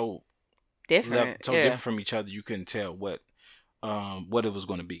 tracks were so different, different from each other, you couldn't tell what it was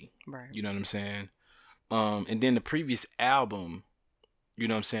going to be. Right. You know what I'm saying? And then the previous album, you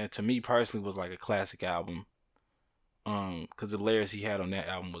know what I'm saying, to me personally was like a classic album. Because the layers he had on that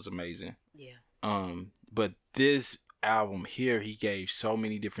album was amazing. Yeah. But this album here, he gave so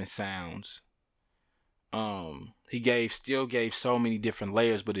many different sounds. He still gave so many different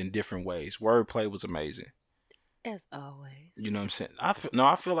layers, but in different ways. Wordplay was amazing. As always. You know what I'm saying?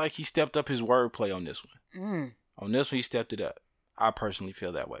 I feel like he stepped up his wordplay on this one. On this one, he stepped it up. I personally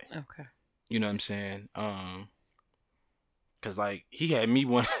feel that way. Okay. You know what I'm saying? Cause like he had me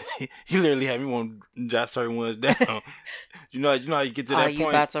one, he literally had me one jot certain ones down. you know how you get to that point. Are you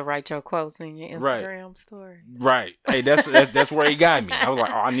about to write your quotes in your Instagram story? Right. Hey, that's where he got me. I was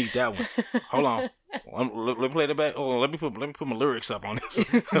like, oh, I need that one. Hold on. Let me play the back. Oh, let me put my lyrics up on this.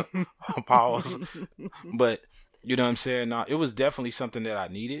 Pause. But You know what I'm saying? No, it was definitely something that I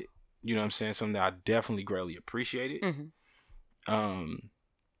needed. You know what I'm saying? Something that I definitely greatly appreciated.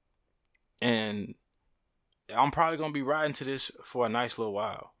 And I'm probably gonna be riding to this for a nice little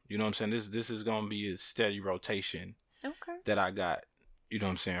while. You know what I'm saying? This is gonna be a steady rotation that I got. You know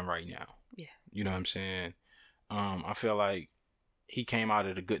what I'm saying right now. Yeah. You know what I'm saying? I feel like he came out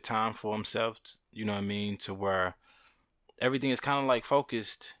at a good time for himself. You know what I mean? To where everything is kind of like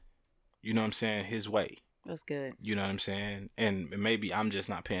focused. You know what I'm saying? His way. That's good. You know what I'm saying? And maybe I'm just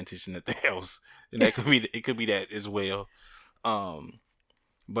not paying attention to anything else, and that could be it. Could be that as well.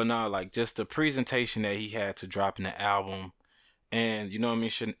 But no, like just the presentation that he had to drop in the album, and you know what I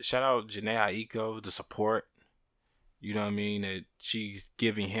mean. Shout out Janae Aiko, the support. You know what I mean, that she's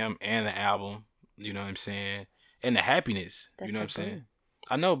giving him and the album. You know what I'm saying, and the happiness. That's you know what I'm cool. saying.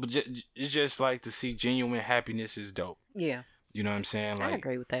 I know, but it's just like to see genuine happiness is dope. Yeah. You know what I'm saying? Like, I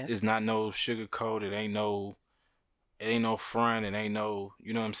agree with that. It's not no sugarcoat. It ain't no front. It ain't no.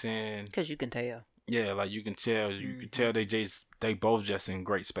 You know what I'm saying? Because you can tell. Yeah, like you can tell. You can tell they both just in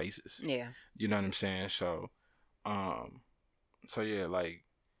great spaces. Yeah. You know what I'm saying? So yeah, like,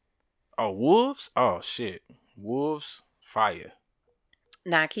 Wolves. Oh shit, Wolves fire.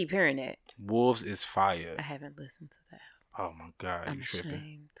 Now I keep hearing that. Wolves is fire. I haven't listened to that. Oh my god, I'm you tripping?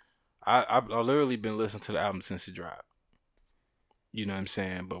 ashamed. I've literally been listening to the album since it dropped. You know what I'm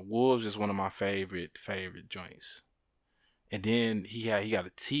saying? But Wolves is one of my favorite joints. And then he got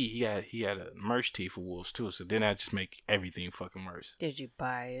a tee. He had a merch tee for Wolves too. So then I just make everything fucking worse. Did you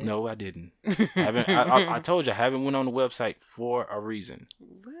buy it? No, I didn't. I told you I haven't went on the website for a reason.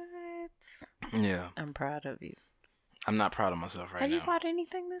 What? Yeah. I'm proud of you. I'm not proud of myself right now. Have you bought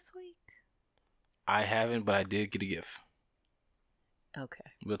anything this week? I haven't, but I did get a gift. Okay.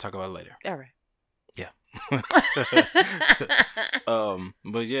 We'll talk about it later. All right. Yeah.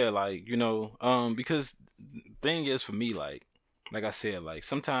 But yeah, like, you know, because thing is for me, like I said, like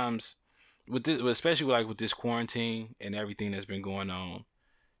sometimes with this, especially with this quarantine and everything that's been going on,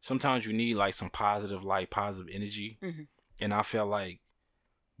 sometimes you need like some positive energy. And I felt like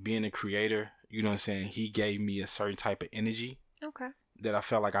being a creator, you know what I'm saying, he gave me a certain type of energy. Okay. That I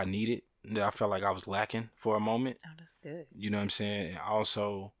felt like I needed, that I felt like I was lacking for a moment. Oh, that's good. You know what I'm saying? And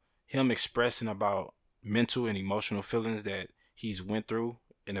also him expressing about mental and emotional feelings that he's went through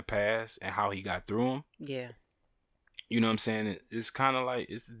in the past and how he got through them. Yeah. You know what I'm saying? It's kind of like,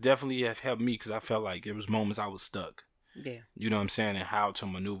 it's definitely have helped me because I felt like there was moments I was stuck. Yeah. You know what I'm saying? And how to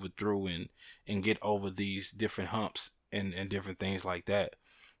maneuver through and get over these different humps and different things like that.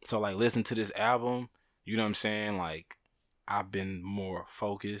 So like listen to this album, you know what I'm saying? Like I've been more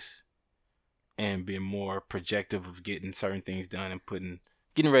focused and been more projective of getting certain things done and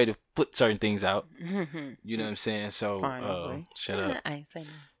getting ready to put certain things out. You know what I'm saying? So shut up. I ain't saying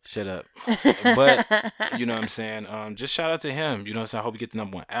that. Shut up. But you know what I'm saying? Just shout out to him. You know what I'm saying? I hope he get the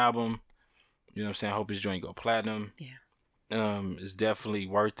 #1 album. You know what I'm saying? I hope his joint go platinum. Yeah. It's definitely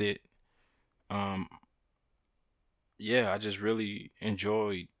worth it. Yeah, I just really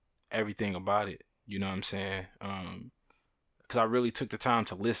enjoyed everything about it. You know what I'm saying? Because I really took the time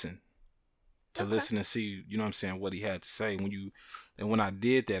to listen. Listen and see, you know what I'm saying, what he had to say. When I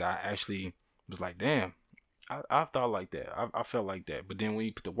did that, I actually was like, damn, I thought like that. I felt like that. But then when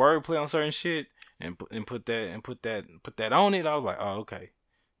you put the wordplay on certain shit and put that on it, I was like, oh, okay.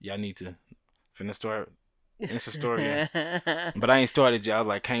 Yeah, I need to finish start Insta story. Yeah. But I ain't started yet. I was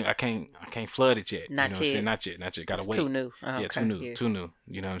like, I can't flood it yet. Not you know yet. Not yet. Gotta wait. Too new. Yeah, too new.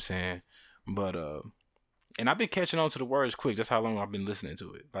 You know what I'm saying? But and I've been catching on to the words quick. That's how long I've been listening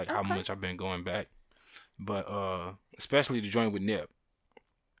to it. Like how much I've been going back. But especially the joint with Nip.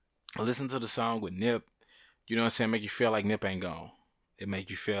 I listen to the song with Nip. You know what I'm saying? Make you feel like Nip ain't gone. It make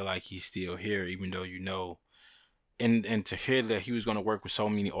you feel like he's still here, even though you know. And to hear that he was going to work with so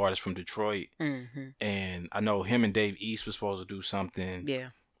many artists from Detroit. And I know him and Dave East was supposed to do something. Yeah.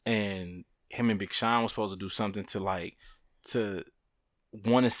 And him and Big Sean was supposed to do something to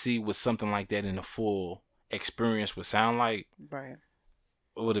want to see what something like that in a full experience would sound like. Right.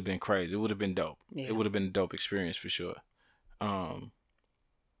 It would have been crazy. It would have been dope. Yeah. It would have been a dope experience for sure.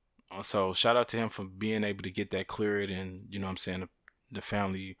 So shout out to him for being able to get that cleared, and you know what I'm saying, the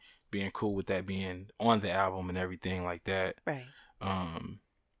family being cool with that being on the album and everything like that. Right.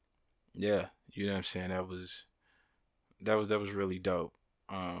 Yeah, you know what I'm saying? That was really dope.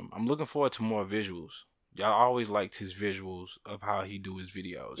 I'm looking forward to more visuals. Y'all always liked his visuals of how he do his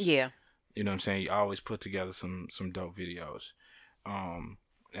videos. Yeah. You know what I'm saying? He always put together some dope videos.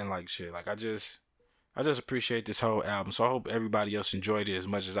 And like shit, like I just appreciate this whole album. So I hope everybody else enjoyed it as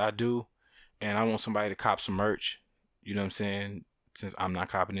much as I do. And I want somebody to cop some merch. You know what I'm saying? Since I'm not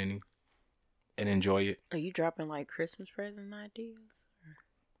copping any. and enjoy it. Are you dropping like Christmas present ideas?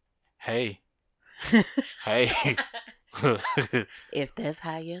 Hey. Hey. If that's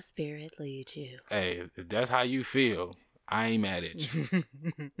how your spirit leads you. Hey, if that's how you feel, I ain't mad at you.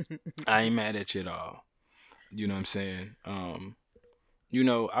 I ain't mad at you at all. You know what I'm saying?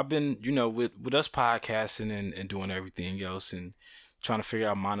 I've been, with us podcasting and doing everything else and trying to figure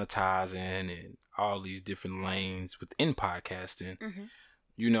out monetizing and all these different lanes within podcasting.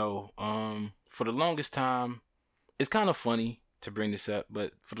 For the longest time, it's kind of funny to bring this up,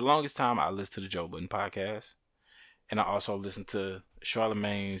 but for the longest time, I listened to the Joe Budden podcast. And I also listened to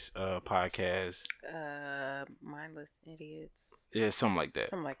Charlamagne's podcast. Mindless Idiots. Yeah, something like that.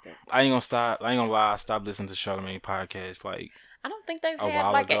 I ain't gonna lie. I stopped listening to Charlamagne podcast like I don't think they've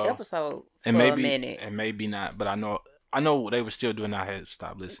had like an episode for a minute. And maybe not, but I know they were still doing. I had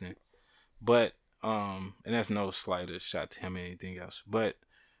stopped listening, but and that's no slighter shot to him or anything else. But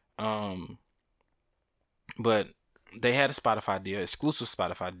they had a Spotify deal, exclusive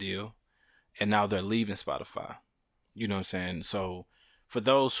Spotify deal, and now they're leaving Spotify. You know what I'm saying? So for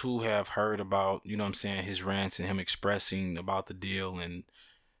those who have heard about, his rants and him expressing about the deal and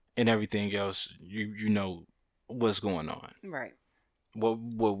everything else, you know what's going on. Right. What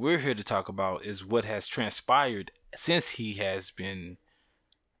we're here to talk about is what has transpired since he has been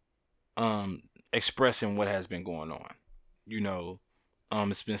expressing what has been going on.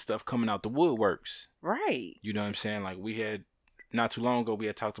 It's been stuff coming out the woodworks. Right. You know what I'm saying? Like we had not too long ago we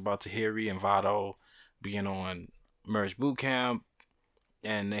had talked about Tahiri and Vado being on Merge Boot Camp,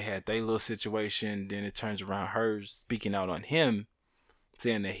 and they had their little situation. Then it turns around her speaking out on him,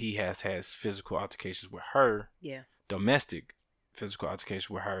 saying that he has physical altercations with her. Yeah. Domestic physical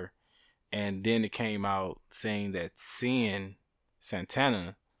altercations with her. And then it came out saying that Cyn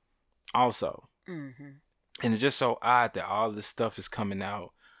Santana also. Mm-hmm. And it's just so odd that all this stuff is coming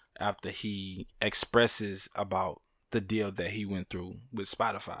out after he expresses about the deal that he went through with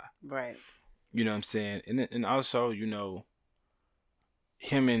Spotify. Right. You know what I'm saying? And also, him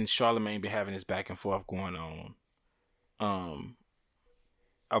and Charlamagne been having this back and forth going on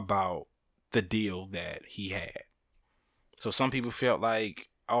about the deal that he had. So some people felt like,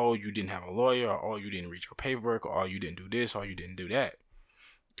 oh, you didn't have a lawyer, or oh, you didn't read your paperwork, or oh, you didn't do this, or you didn't do that.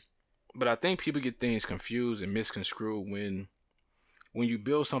 But I think people get things confused and misconstrued when you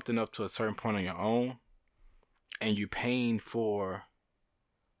build something up to a certain point on your own and you're paying for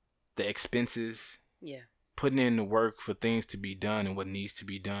the expenses, putting in the work for things to be done and what needs to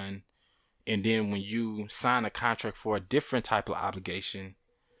be done. And then when you sign a contract for a different type of obligation,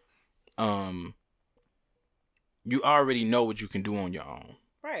 you already know what you can do on your own.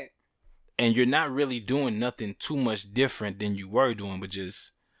 Right. And you're not really doing nothing too much different than you were doing, but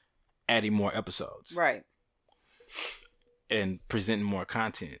just adding more episodes. Right. And presenting more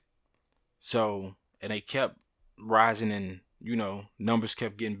content. So, and they kept rising and, numbers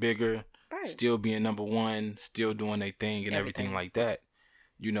kept getting bigger. Right. Still being number one, still doing their thing and everything like that.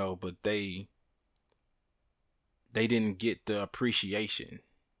 But they didn't get the appreciation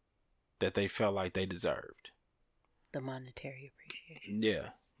that they felt like they deserved. The monetary appreciation. Yeah.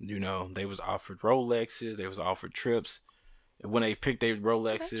 They was offered Rolexes, they was offered trips. When they picked their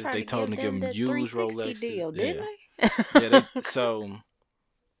Rolexes, they told them to give them used Rolexes. Deal, didn't they? So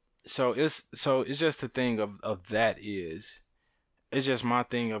it's just the thing of that is, it's just my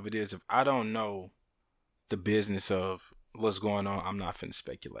thing of it is, if I don't know the business of what's going on, I'm not finna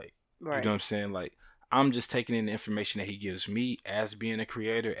speculate. Right. You know what I'm saying? Like, I'm just taking in the information that he gives me as being a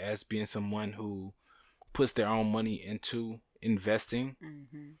creator, as being someone who puts their own money into investing.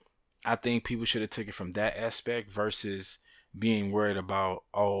 Mm-hmm. I think people should have took it from that aspect versus being worried about,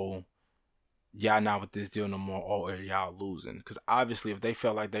 oh, y'all not with this deal no more, or y'all losing. Because obviously, if they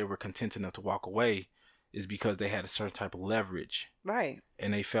felt like they were content enough to walk away, is because they had a certain type of leverage. Right.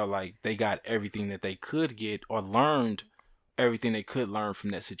 And they felt like they got everything that they could get, or learned everything they could learn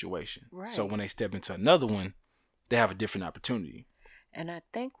from that situation. Right. So when they step into another one, they have a different opportunity. And I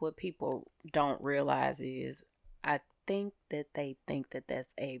think what people don't realize is, I think that they think that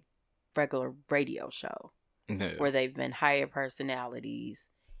that's a regular radio show. No. Where they've been higher personalities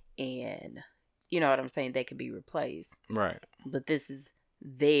and, you know what I'm saying, they could be replaced. Right. But this is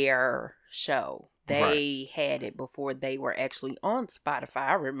their show. They had it before they were actually on Spotify.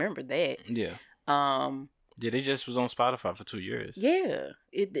 I remember that. Yeah. They just was on Spotify for 2 years. Yeah.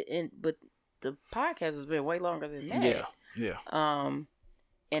 But the podcast has been way longer than that. Yeah. Yeah.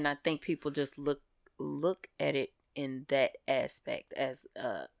 And I think people just look at it in that aspect as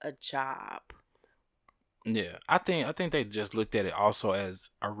a job. Yeah, I think they just looked at it also as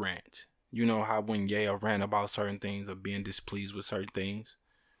a rant. You know how when Yael ran about certain things or being displeased with certain things,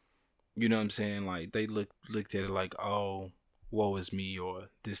 you know what I'm saying? Like they looked at it like, oh, woe is me, or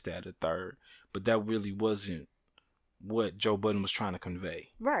this, that, or third. But that really wasn't what Joe Budden was trying to convey.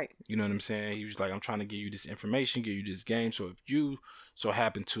 Right. You know what I'm saying? He was like, I'm trying to give you this information, give you this game. So if you so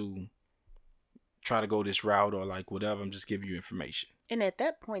happen to try to go this route or like whatever, I'm just giving you information. And at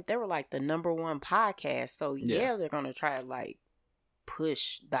that point, they were like the #1 podcast. So yeah, they're gonna try to like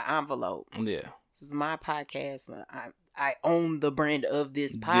push the envelope. Yeah. This is my podcast. I own the brand of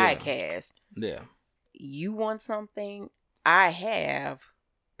this podcast. Yeah. You want something I have,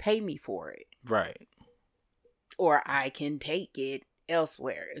 pay me for it. Right. Or I can take it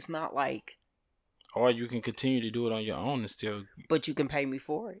elsewhere. It's not like... Or you can continue to do it on your own and still... But you can pay me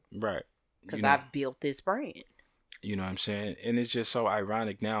for it. Right. Because I've built this brand. You know what I'm saying? And it's just so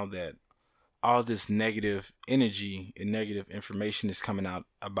ironic now that all this negative energy and negative information is coming out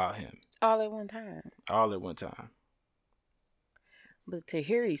about him. All at one time. All at one time. But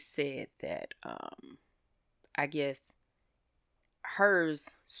Tahiri said that, I guess, hers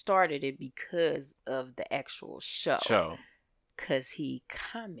started it because of the actual show. Because he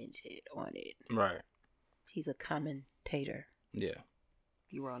commented on it. Right. He's a commentator. Yeah.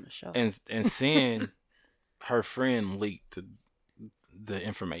 You were on the show. And seeing her friend leaked the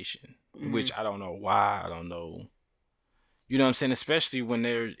information, which I don't know why. I don't know. You know what I'm saying? Especially when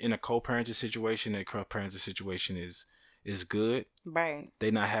they're in a co-parenting situation, that co-parenting situation is good. Right.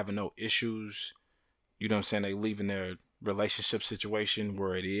 They not having no issues. You know what I'm saying? They leaving their relationship situation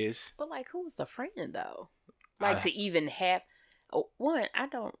where it is. But like, who's the friend though? Like to even have... One, I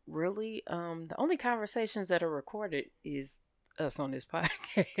don't really... the only conversations that are recorded is us on this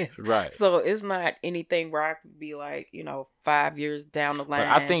podcast. Right. So it's not anything where I could be like, 5 years down the line.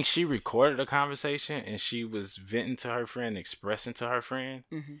 But I think she recorded a conversation and she was venting to her friend, expressing to her friend.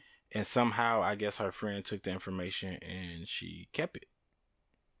 Mm-hmm. And somehow, I guess her friend took the information and she kept it.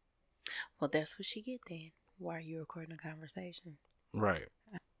 Well, that's what she get then. Why are you recording a conversation? Right.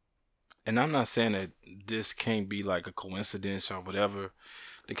 And I'm not saying that this can't be like a coincidence or whatever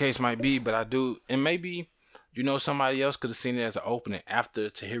the case might be, but I do. And maybe, somebody else could have seen it as an opening after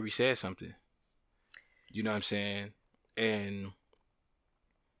Tahiri said something. You know what I'm saying? And,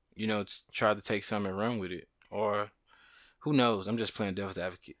 try to take something and run with it. Or who knows? I'm just playing devil's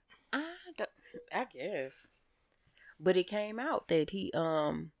advocate. I guess. But it came out that he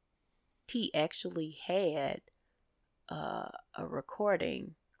actually had a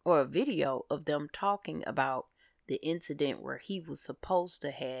recording or a video of them talking about the incident where he was supposed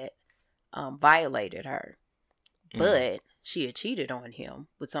to have violated her. But she had cheated on him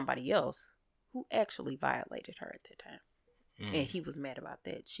with somebody else who actually violated her at that time. And he was mad about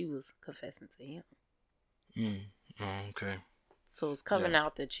that. She was confessing to him. Oh, okay. So it's coming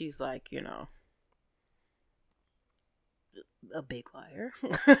out that she's like, a big liar.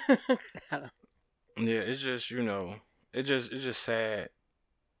 Yeah, it's just, it's just sad,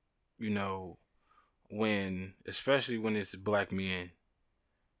 when, especially when it's black men,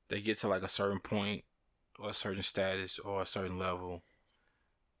 they get to like a certain point or a certain status or a certain level.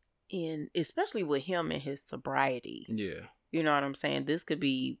 And especially with him and his sobriety. Yeah. You know what I'm saying? This could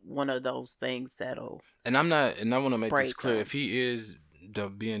be one of those things that'll... And I want to make this clear. If he is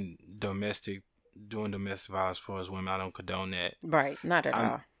being domestic, doing domestic violence for his women, I don't condone that. Right. Not at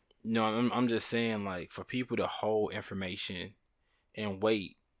all. No, I'm just saying, like, for people to hold information and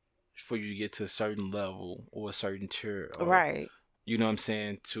wait for you to get to a certain level or a certain tier. Or, right. You know what I'm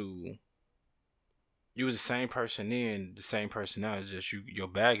saying? You was the same person then, the same person now. It's just your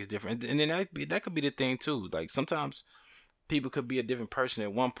bag is different. And then that could be the thing, too. Like, sometimes people could be a different person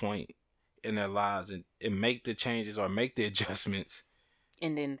at one point in their lives and make the changes or make the adjustments.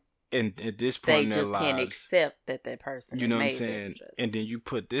 And then at this point in their lives, they just can't accept that person. You know what I'm saying? And then you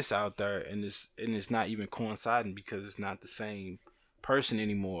put this out there, and it's not even coinciding because it's not the same person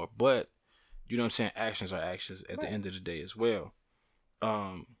anymore. But you know what I'm saying? Actions are actions at the end of the day as well.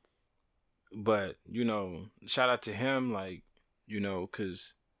 But shout out to him, like,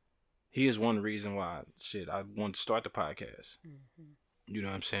 because he is one reason why I wanted to start the podcast. Mm-hmm. You know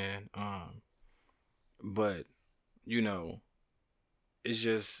what I'm saying? But it's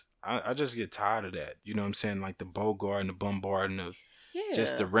just I just get tired of that. You know what I'm saying? Like the Bogart and the bombarding of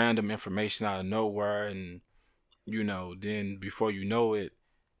just the random information out of nowhere, and then before you know it,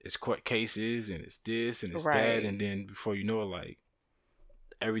 it's court cases and it's this and it's that, and then before you know it, like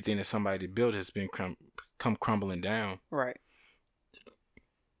everything that somebody built has been come crumbling down. Right.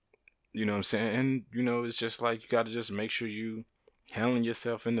 You know what I'm saying? And it's just like you got to just make sure you handling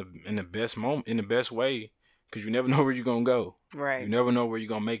yourself in the best moment, in the best way, because you never know where you're gonna go. Right. You never know where you're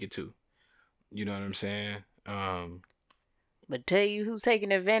gonna make it to. You know what I'm saying? But tell you who's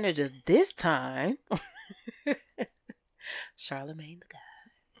taking advantage of this time. Charlamagne the God.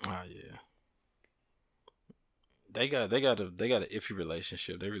 Oh yeah. They got an iffy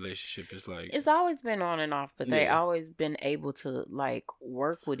relationship. Their relationship is like, it's always been on and off, but they always been able to like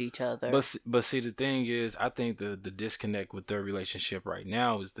work with each other. But see, the thing is, I think the disconnect with their relationship right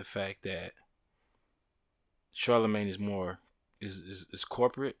now is the fact that Charlamagne is more is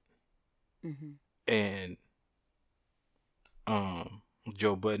corporate, and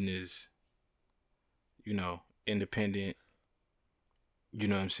Joe Budden is, independent. You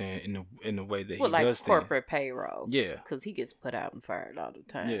know what I'm saying, in the way that he like does corporate things. payroll. Yeah, because he gets put out and fired all the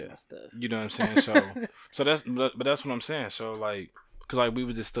time. Yeah, and stuff. You know what I'm saying. So that's but that's what I'm saying. So like, because like we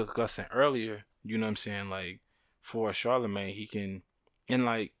were just discussing earlier. You know what I'm saying. Like for Charlamagne, he can, and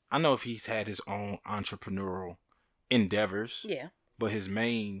like I know if he's had his own entrepreneurial endeavors. Yeah. But his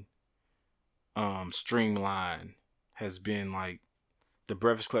main streamline has been like the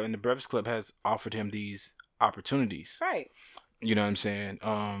Breakfast Club, and the Breakfast Club has offered him these opportunities. Right. You know what I'm saying?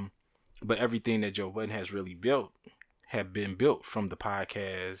 But everything that Joe Budden has really built have been built from the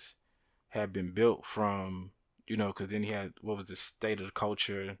podcast, have been built from, because then he had, what was the State of the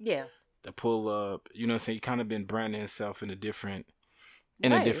Culture? Yeah. The Pull Up, you know what I'm saying? He kind of been branding himself in a different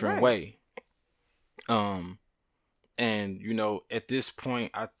way. And, at this point,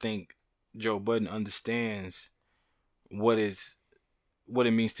 I think Joe Budden understands what it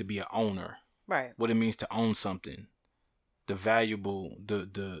means to be an owner. Right. What it means to own something. The value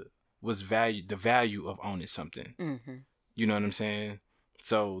of owning something. Mm-hmm. You know what I'm saying?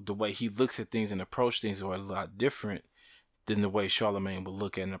 So the way he looks at things and approach things are a lot different than the way Charlamagne would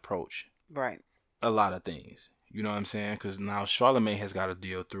look at and approach. Right. A lot of things. You know what I'm saying? Because now Charlamagne has got to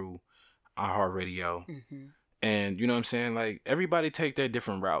deal through iHeartRadio. Mm-hmm. And you know what I'm saying? Like everybody take their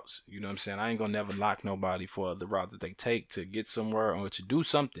different routes. You know what I'm saying? I ain't gonna never knock nobody for the route that they take to get somewhere or to do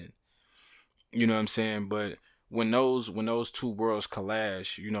something. You know what I'm saying? But when those two worlds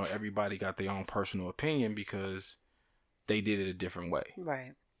clash, everybody got their own personal opinion because they did it a different way.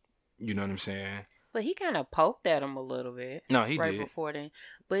 Right. You know what I'm saying? But he kind of poked at him a little bit. No, he right did. Before then.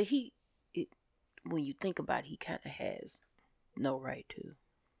 But when you think about it, he kind of has no right to.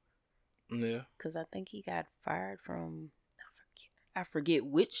 Yeah. Because I think he got fired from, I forget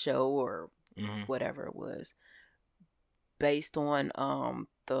which show or whatever it was, based on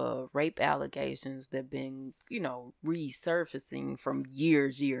the rape allegations that been, resurfacing from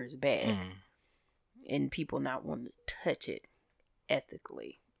years back. And people not wanting to touch it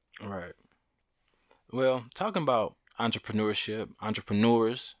ethically. Right. Well, talking about entrepreneurs,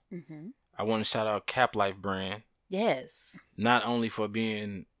 I want to shout out Cap Life brand. Yes. Not only for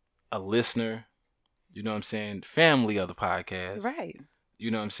being a listener, you know what I'm saying, family of the podcast. Right.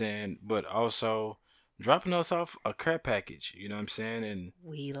 You know what I'm saying, but also dropping us off a care package, you know what I'm saying? And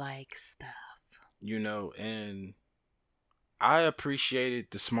we like stuff. And I appreciated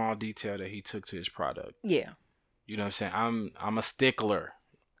the small detail that he took to his product. Yeah. You know what I'm saying? I'm a stickler,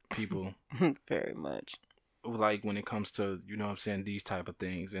 people. Very much. Like when it comes to, you know what I'm saying, these type of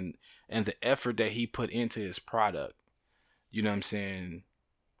things and the effort that he put into his product, you know what I'm saying,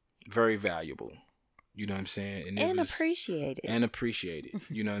 very valuable. You know what I'm saying? And appreciated. And appreciated.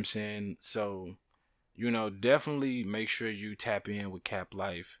 You know what I'm saying? So, definitely make sure you tap in with Cap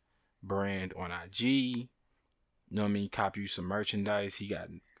Life brand on IG. You know what I mean? Cop you some merchandise. He got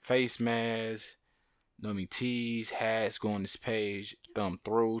face masks, tees, hats. Go on this page, thumb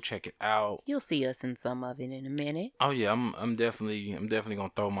through, check it out. You'll see us in some of it in a minute. Oh yeah, I'm definitely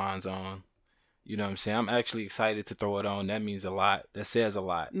gonna throw mine on. You know what I'm saying? I'm actually excited to throw it on. That means a lot. That says a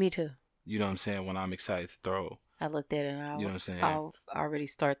lot. Me too. You know what I'm saying? When I'm excited to throw. I looked at it and you know what I'm saying? I'll already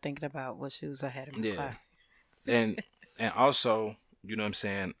start thinking about what shoes I had in my class. and also, you know what I'm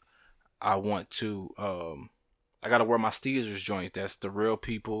saying, I want to I gotta wear my Steezers joint. That's the Real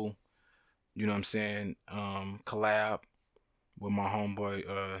People, you know what I'm saying, collab with my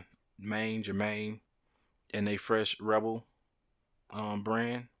homeboy Jermaine and they Fresh Rebel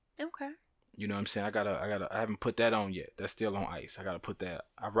brand. Okay. You know what I'm saying? I haven't put that on yet. That's still on ice. I gotta put that.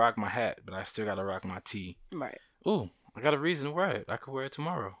 I rock my hat, but I still gotta rock my tee. Right. Ooh, I got a reason to wear it. I could wear it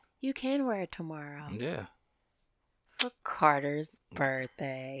tomorrow. You can wear it tomorrow. Yeah. For Carter's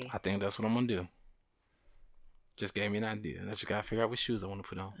birthday. I think that's what I'm gonna do. Just gave me an idea. I just gotta figure out what shoes I want to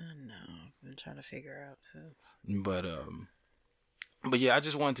put on. I know. I'm trying to figure out too. But yeah, I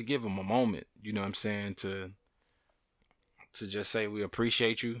just wanted to give him a moment. You know what I'm saying, to just say we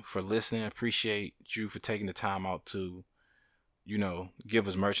appreciate you for listening, appreciate you for taking the time out to, give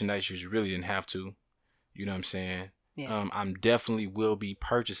us merchandise you really didn't have to. You know what I'm saying? Yeah. I'm definitely will be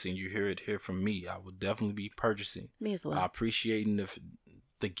purchasing. You hear it here from me. I will definitely be purchasing. Me as well. I appreciating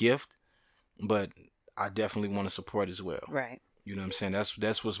the gift, but I definitely want to support as well. Right. You know what I'm saying?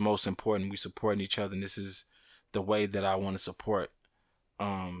 That's what's most important. We supporting each other, and this is the way that I want to support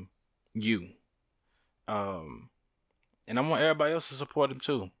you. And I want everybody else to support him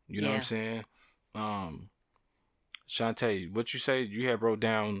too. You know what I'm saying? Shantae, what you say? You had wrote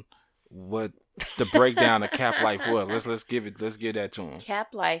down what the breakdown of Cap Life was. Let's give that to him.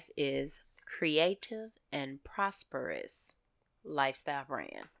 Cap Life is creative and prosperous lifestyle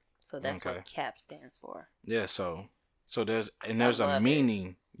brand. So that's what CAP stands for. Yeah, so there's a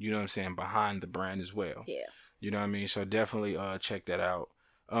meaning, you know what I'm saying, behind the brand as well. Yeah. You know what I mean? So definitely check that out.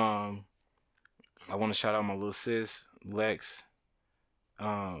 I want to shout out my little sis, Lex.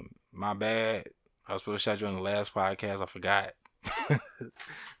 My bad. I was supposed to shout you on the last podcast. I forgot.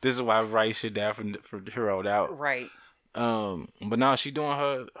 This is why I write shit down for her on out. Right. But now she doing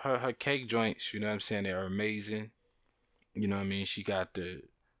her cake joints, you know what I'm saying? They're amazing. You know what I mean? She got the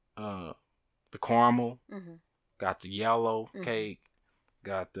caramel, got the yellow cake,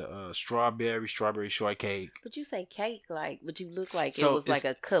 got the strawberry shortcake. But you say cake but you look like it was like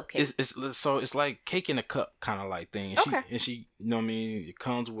a cupcake. It's like cake in a cup kind of like thing. And she you know what I mean? It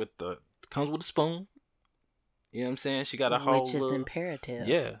comes with a spoon. You know what I'm saying? She got a whole which is imperative.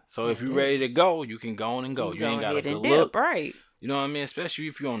 Yeah. So if you're ready to go, you can go on and go. You ain't got to go look. Right. You know what I mean? Especially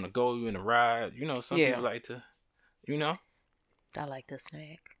if you're on the go, you're in a ride. You know, some people like to, you know. I like the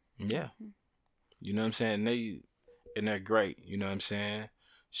snack. Yeah. You know what I'm saying? They're great. You know what I'm saying?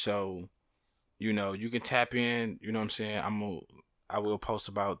 So, you know, you can tap in. You know what I'm saying? I will post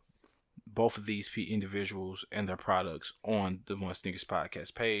about both of these individuals and their products on the One Sneakers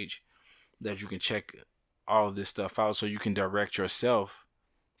Podcast page that you can check all of this stuff out so you can direct yourself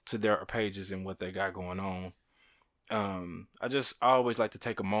to their pages and what they got going on. I always like to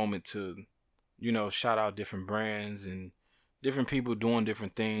take a moment to, you know, shout out different brands and different people doing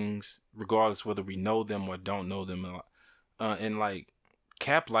different things, regardless whether we know them or don't know them. And like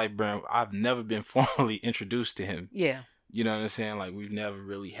Cap Life brand, I've never been formally introduced to him. Yeah. You know what I'm saying? Like we've never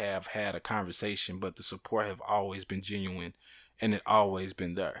really have had a conversation, but the support have always been genuine and it always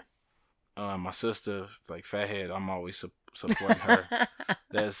been there. My sister, like Fathead, I'm always supporting her.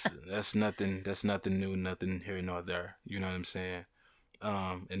 That's nothing new, nothing here nor there. You know what I'm saying?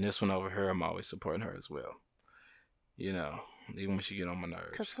 And this one over here, I'm always supporting her as well. You know, even when she get on my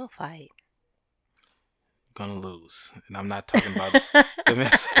nerves. 'Cause we'll fight. Gonna lose, and I'm not talking about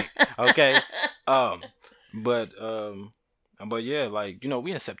domestic. Okay. But yeah, like, you know,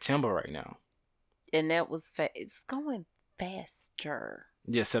 we in September right now. And that was it's going faster.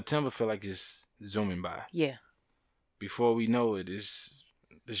 Yeah, September feel like it's zooming by. Yeah. Before we know it, this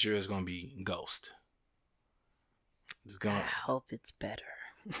year is gonna be ghost. I hope it's better.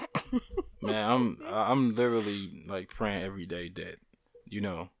 Man, I'm literally like praying every day that, you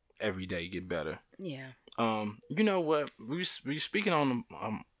know, every day get better. Yeah. You know what? We speaking on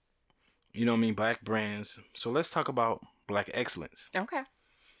you know what I mean, black brands. So let's talk about black excellence. Okay.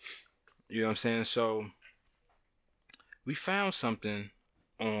 You know what I'm saying? So we found something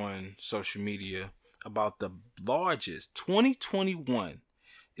on social media about the largest 2021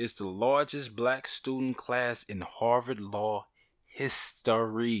 is the largest black student class in Harvard Law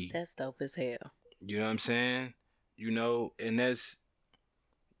history. That's dope as hell. You know what I'm saying? You know, and there's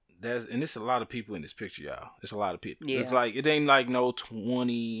and it's a lot of people in this picture, y'all. It's a lot of people. Yeah. It's like it ain't like no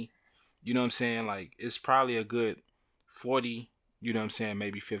 20. You know what I'm saying? Like it's probably a good 40. You know what I'm saying?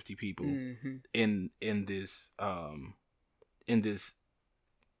 Maybe 50 people in this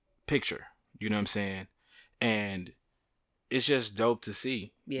picture. You know what I'm saying? And it's just dope to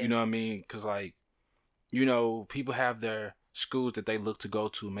see. Yeah. You know what I mean? Because like, you know, people have their schools that they look to go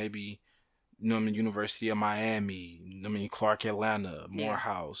to. Maybe, you know what I mean, University of Miami, I mean, Clark Atlanta,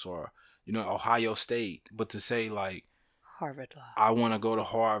 Morehouse, or, you know, Ohio State. But to say like, Harvard Law, I want to go to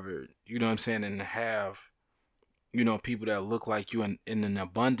Harvard, you know what I'm saying, and have, you know, people that look like you in an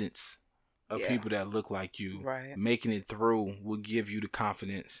abundance of people that look like you, right, making it through will give you the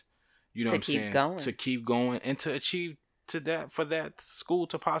confidence, you know what I'm saying, to keep going and to achieve to that, for that school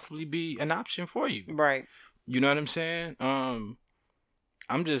to possibly be an option for you. Right. You know what I'm saying?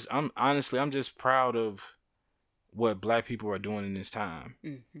 I'm just proud of what black people are doing in this time.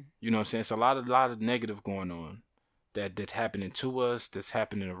 Mm-hmm. You know what I'm saying? It's a lot of negative going on that's happening to us, that's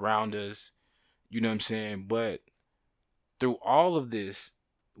happening around us. You know what I'm saying? But through all of this,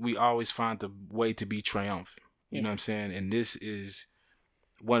 we always find a way to be triumphant. You know what I'm saying? And this is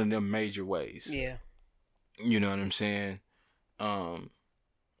one of them major ways. Yeah. You know what I'm saying?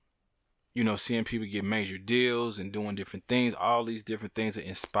 you know, seeing people get major deals and doing different things, all these different things are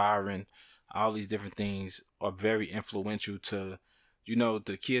inspiring. All these different things are very influential to, you know,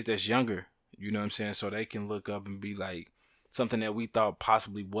 the kids that's younger, you know what I'm saying? So they can look up and be like, something that we thought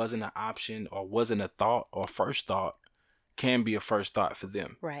possibly wasn't an option or wasn't a thought or first thought can be a first thought for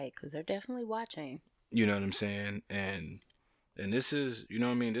them. Right, because they're definitely watching. You know what I'm saying? And this is, you know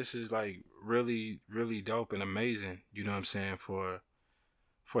what I mean? This is like really, really dope and amazing, you know what I'm saying, for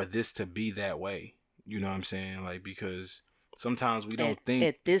this to be that way. You know what I'm saying? Like, because sometimes we don't think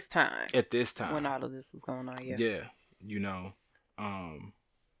at this time when all of this was going on. Yeah, you know, and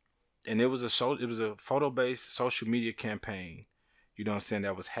it was a photo-based social media campaign, you know what I'm saying,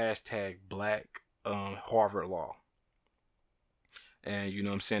 that was hashtag Black Harvard Law. And you know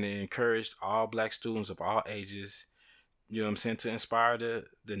what I'm saying, it encouraged all black students of all ages, you know what I'm saying, to inspire the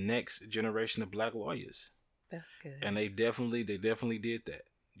next generation of black lawyers. That's good. And they definitely did that.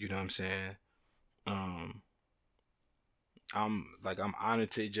 You know what I'm saying? I'm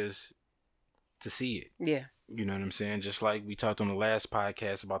honored to see it. Yeah. You know what I'm saying? Just like we talked on the last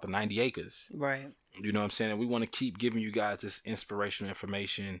podcast about the 90 acres. Right. You know what I'm saying? We want to keep giving you guys this inspirational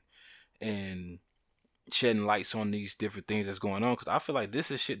information and shedding lights on these different things that's going on, because I feel like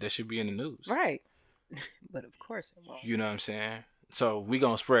this is shit that should be in the news. Right. But of course it won't. You know what I'm saying? So we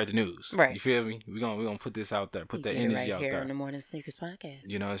gonna spread the news. Right. You feel me? We gonna put this out there, put that energy out there. Right here on the Morning Sneakers podcast.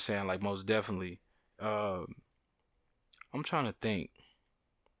 You know what I'm saying? Like, most definitely. I'm trying to think.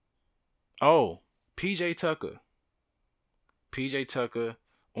 Oh, PJ Tucker. PJ Tucker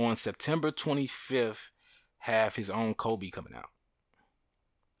on September 25th have his own Kobe coming out.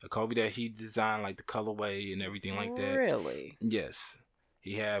 A Kobe that he designed, like the colorway and everything like that. Really? Yes.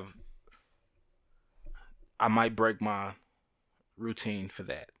 He have. I might break my routine for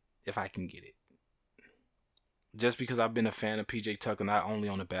that if I can get it. Just because I've been a fan of PJ Tucker, not only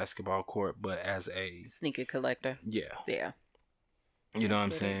on the basketball court, but as a sneaker collector. Yeah. Yeah. You know what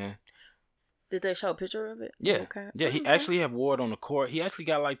I'm saying? Did they show a picture of it? Yeah. Okay. Yeah, he actually have wore it on the court. He actually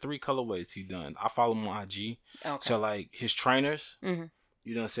got like 3 colorways he done. I follow him on IG. Okay. So like his trainers,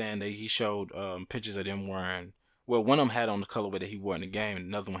 you know what I'm saying? He showed pictures of them wearing. Well, one of them had on the colorway that he wore in the game, and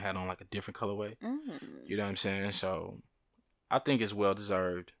another one had on like a different colorway. You know what I'm saying? So I think it's well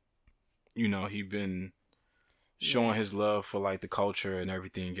deserved. You know, he been showing his love for like the culture and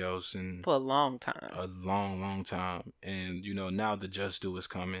everything else, and for a long time. A long time. And you know, now the Just Do is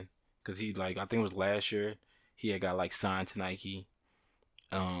coming, because he, like, I think it was last year, he had got like signed to Nike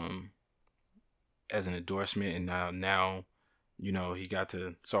as an endorsement, and now you know, he got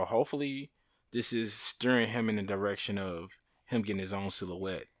to, so hopefully this is steering him in the direction of him getting his own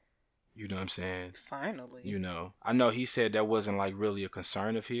silhouette. You know what I'm saying? Finally. You know, I know he said that wasn't like really a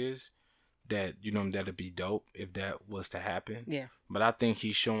concern of his, that, you know, that'd be dope if that was to happen. Yeah. But I think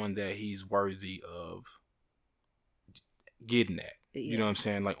he's showing that he's worthy of getting that. Yeah. You know what I'm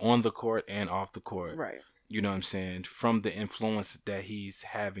saying? Like on the court and off the court. Right. You know what I'm saying? From the influence that he's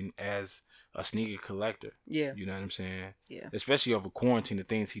having as a sneaker collector. Yeah. You know what I'm saying? Yeah. Especially over quarantine, the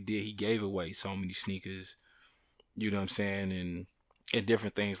things he did, he gave away so many sneakers. You know what I'm saying? And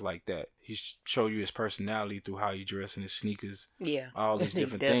different things like that. He showed you his personality through how he dressed in his sneakers. Yeah. All these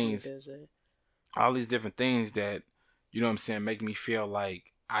different things. All these different things that, you know what I'm saying, make me feel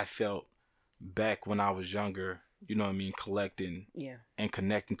like I felt back when I was younger, you know what I mean, collecting and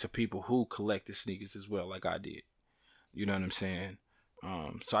connecting to people who collected sneakers as well, like I did. You know what I'm saying?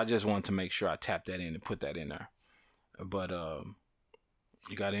 So I just wanted to make sure I tapped that in and put that in there. But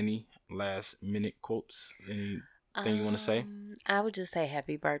you got any last minute quotes? Anything you want to say? I would just say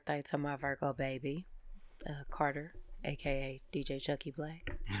happy birthday to my Virgo baby, Carter, aka DJ Chucky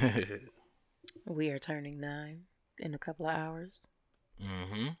Black. We are turning 9 in a couple of hours.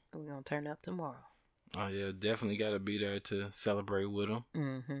 We're gonna turn up tomorrow. Oh yeah, definitely got to be there to celebrate with him.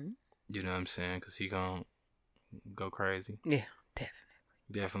 You know what I'm saying? Because he gonna go crazy. Yeah, definitely.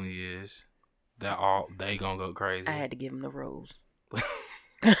 Definitely is. They gonna go crazy. I had to give him the rose.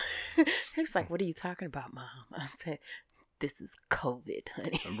 He's like, "What are you talking about, Mom?" I said, "This is COVID,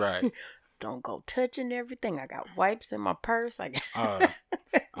 honey. Right. Don't go touching everything. I got wipes in my purse. I got."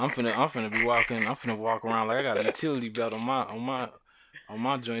 I'm finna be walking. I'm finna walk around like I got a utility belt on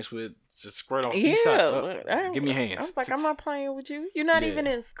my joints with just squirt on each side. Give me hands. I was like, I'm not playing with you. You're not even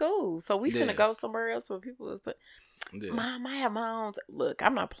in school, so we finna go somewhere else where people is like, Mom, I have my own. Look,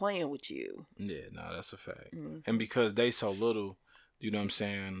 I'm not playing with you. Yeah, no, that's a fact. And because they so little, you know what I'm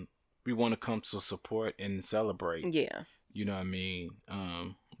saying, we want to come to support and celebrate. Yeah. You know what I mean?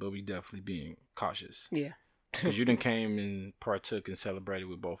 But we definitely being cautious. Yeah. Because you done came and partook and celebrated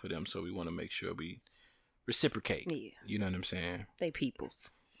with both of them, so we want to make sure we reciprocate. Yeah. You know what I'm saying? They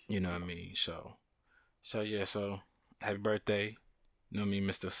peoples. You know what I mean? So yeah. So happy birthday. You know what I mean,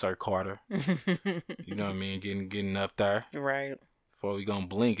 Mr. Sir Carter. You know what I mean? Getting up there. Right. Before we gonna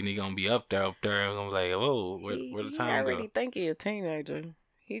blink and he gonna be up there. I'm gonna be like, whoa, where the time go? He already think he a teenager.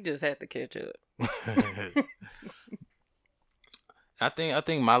 He just had to catch up. I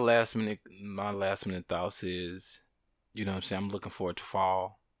think my last minute thoughts is, you know what I'm saying, I'm looking forward to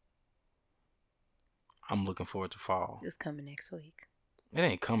fall. It's coming next week. It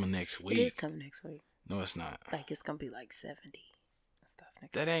ain't coming next week. It is coming next week. No, it's not. Like it's gonna be like 70 and stuff.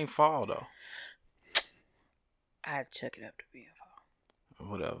 That ain't fall though. I'd chuck it up to being fall.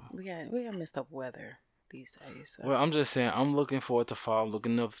 Whatever. We got messed up weather these days. So. Well, I'm just saying, I'm looking forward to fall.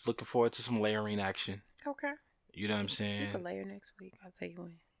 Looking forward to some layering action. Okay. You know what I'm saying? You can layer next week. I'll tell you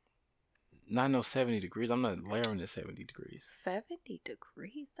when. Not no 70 degrees. I'm not layering at 70 degrees. 70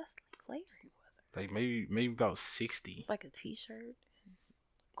 degrees? That's like layering weather. Like maybe about 60. Like a t-shirt and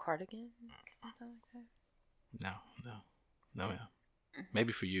cardigan or something like that. No, man. Mm-hmm.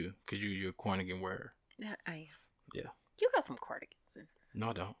 Maybe for you, because you're a cardigan wearer. Yeah, I am. Yeah. You got some cardigans in.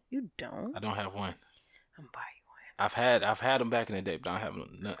 No, I don't. You don't? I don't have one. I'm buying one. I've had them back in the day, but I don't have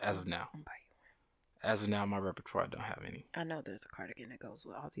them as of now. I'm buying one. As of now, my repertoire don't have any. I know there's a cardigan that goes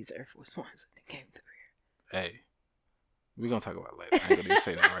with all these Air Force Ones that came through here. Hey, we're going to talk about it later. I ain't going to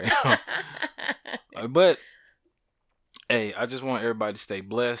say that right now. But, hey, I just want everybody to stay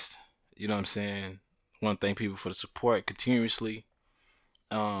blessed. You know what I'm saying? I want to thank people for the support continuously.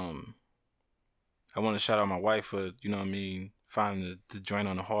 I want to shout out my wife for, you know what I mean, finding the joint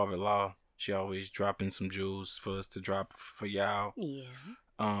on the Harvard Law. She always dropping some jewels for us to drop for y'all.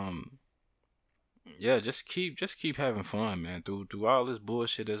 Yeah. Yeah, just keep having fun, man. Through all this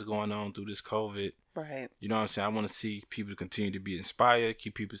bullshit that's going on, through this COVID. Right. You know what I'm saying? I want to see people continue to be inspired.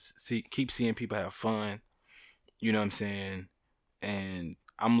 Keep seeing people have fun. You know what I'm saying? And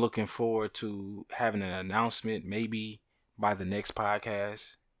I'm looking forward to having an announcement maybe by the next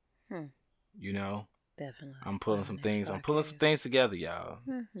podcast. You know? Definitely. I'm pulling some things. I'm pulling some things together, y'all.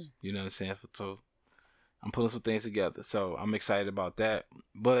 Mm-hmm. You know what I'm saying? So I'm pulling some things together. So I'm excited about that.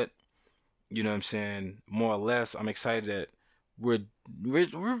 But you know what I'm saying? More or less, I'm excited that we're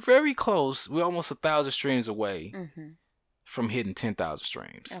very close. We're almost 1,000 streams away from hitting 10,000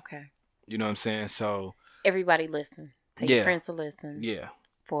 streams. Okay. You know what I'm saying? So everybody listen. Take your friends to listen. Yeah.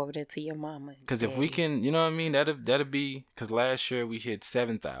 Forward it to your mama. Because if we can, you know what I mean? That'll be, because last year we hit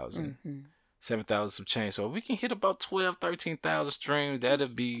 7,000. 7,000 some change. So if we can hit about 12, 13,000 streams, that'll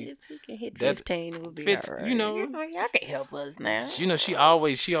be. If we can hit 15, it would be all right. You know, y'all can help us now. You know, she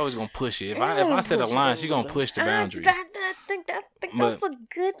always gonna push it. If I set a line, she gonna push the boundary. I think that's a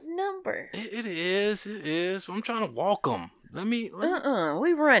good number. It is. I'm trying to walk them. Let me.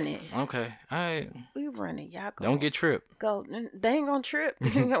 We running. Okay, all right. We running. Y'all go. Don't get tripped. Go. They ain't gonna trip.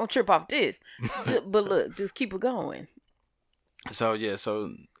 You ain't gonna trip off this. But look, just keep it going. So yeah,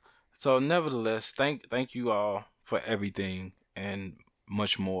 so nevertheless, thank you all for everything and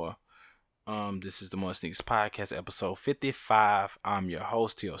much more. This is the More Sneakers Podcast, episode 55. I'm your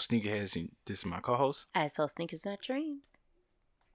host, T.O. Sneakerheads, and this is my co-host. I sell sneakers, not dreams.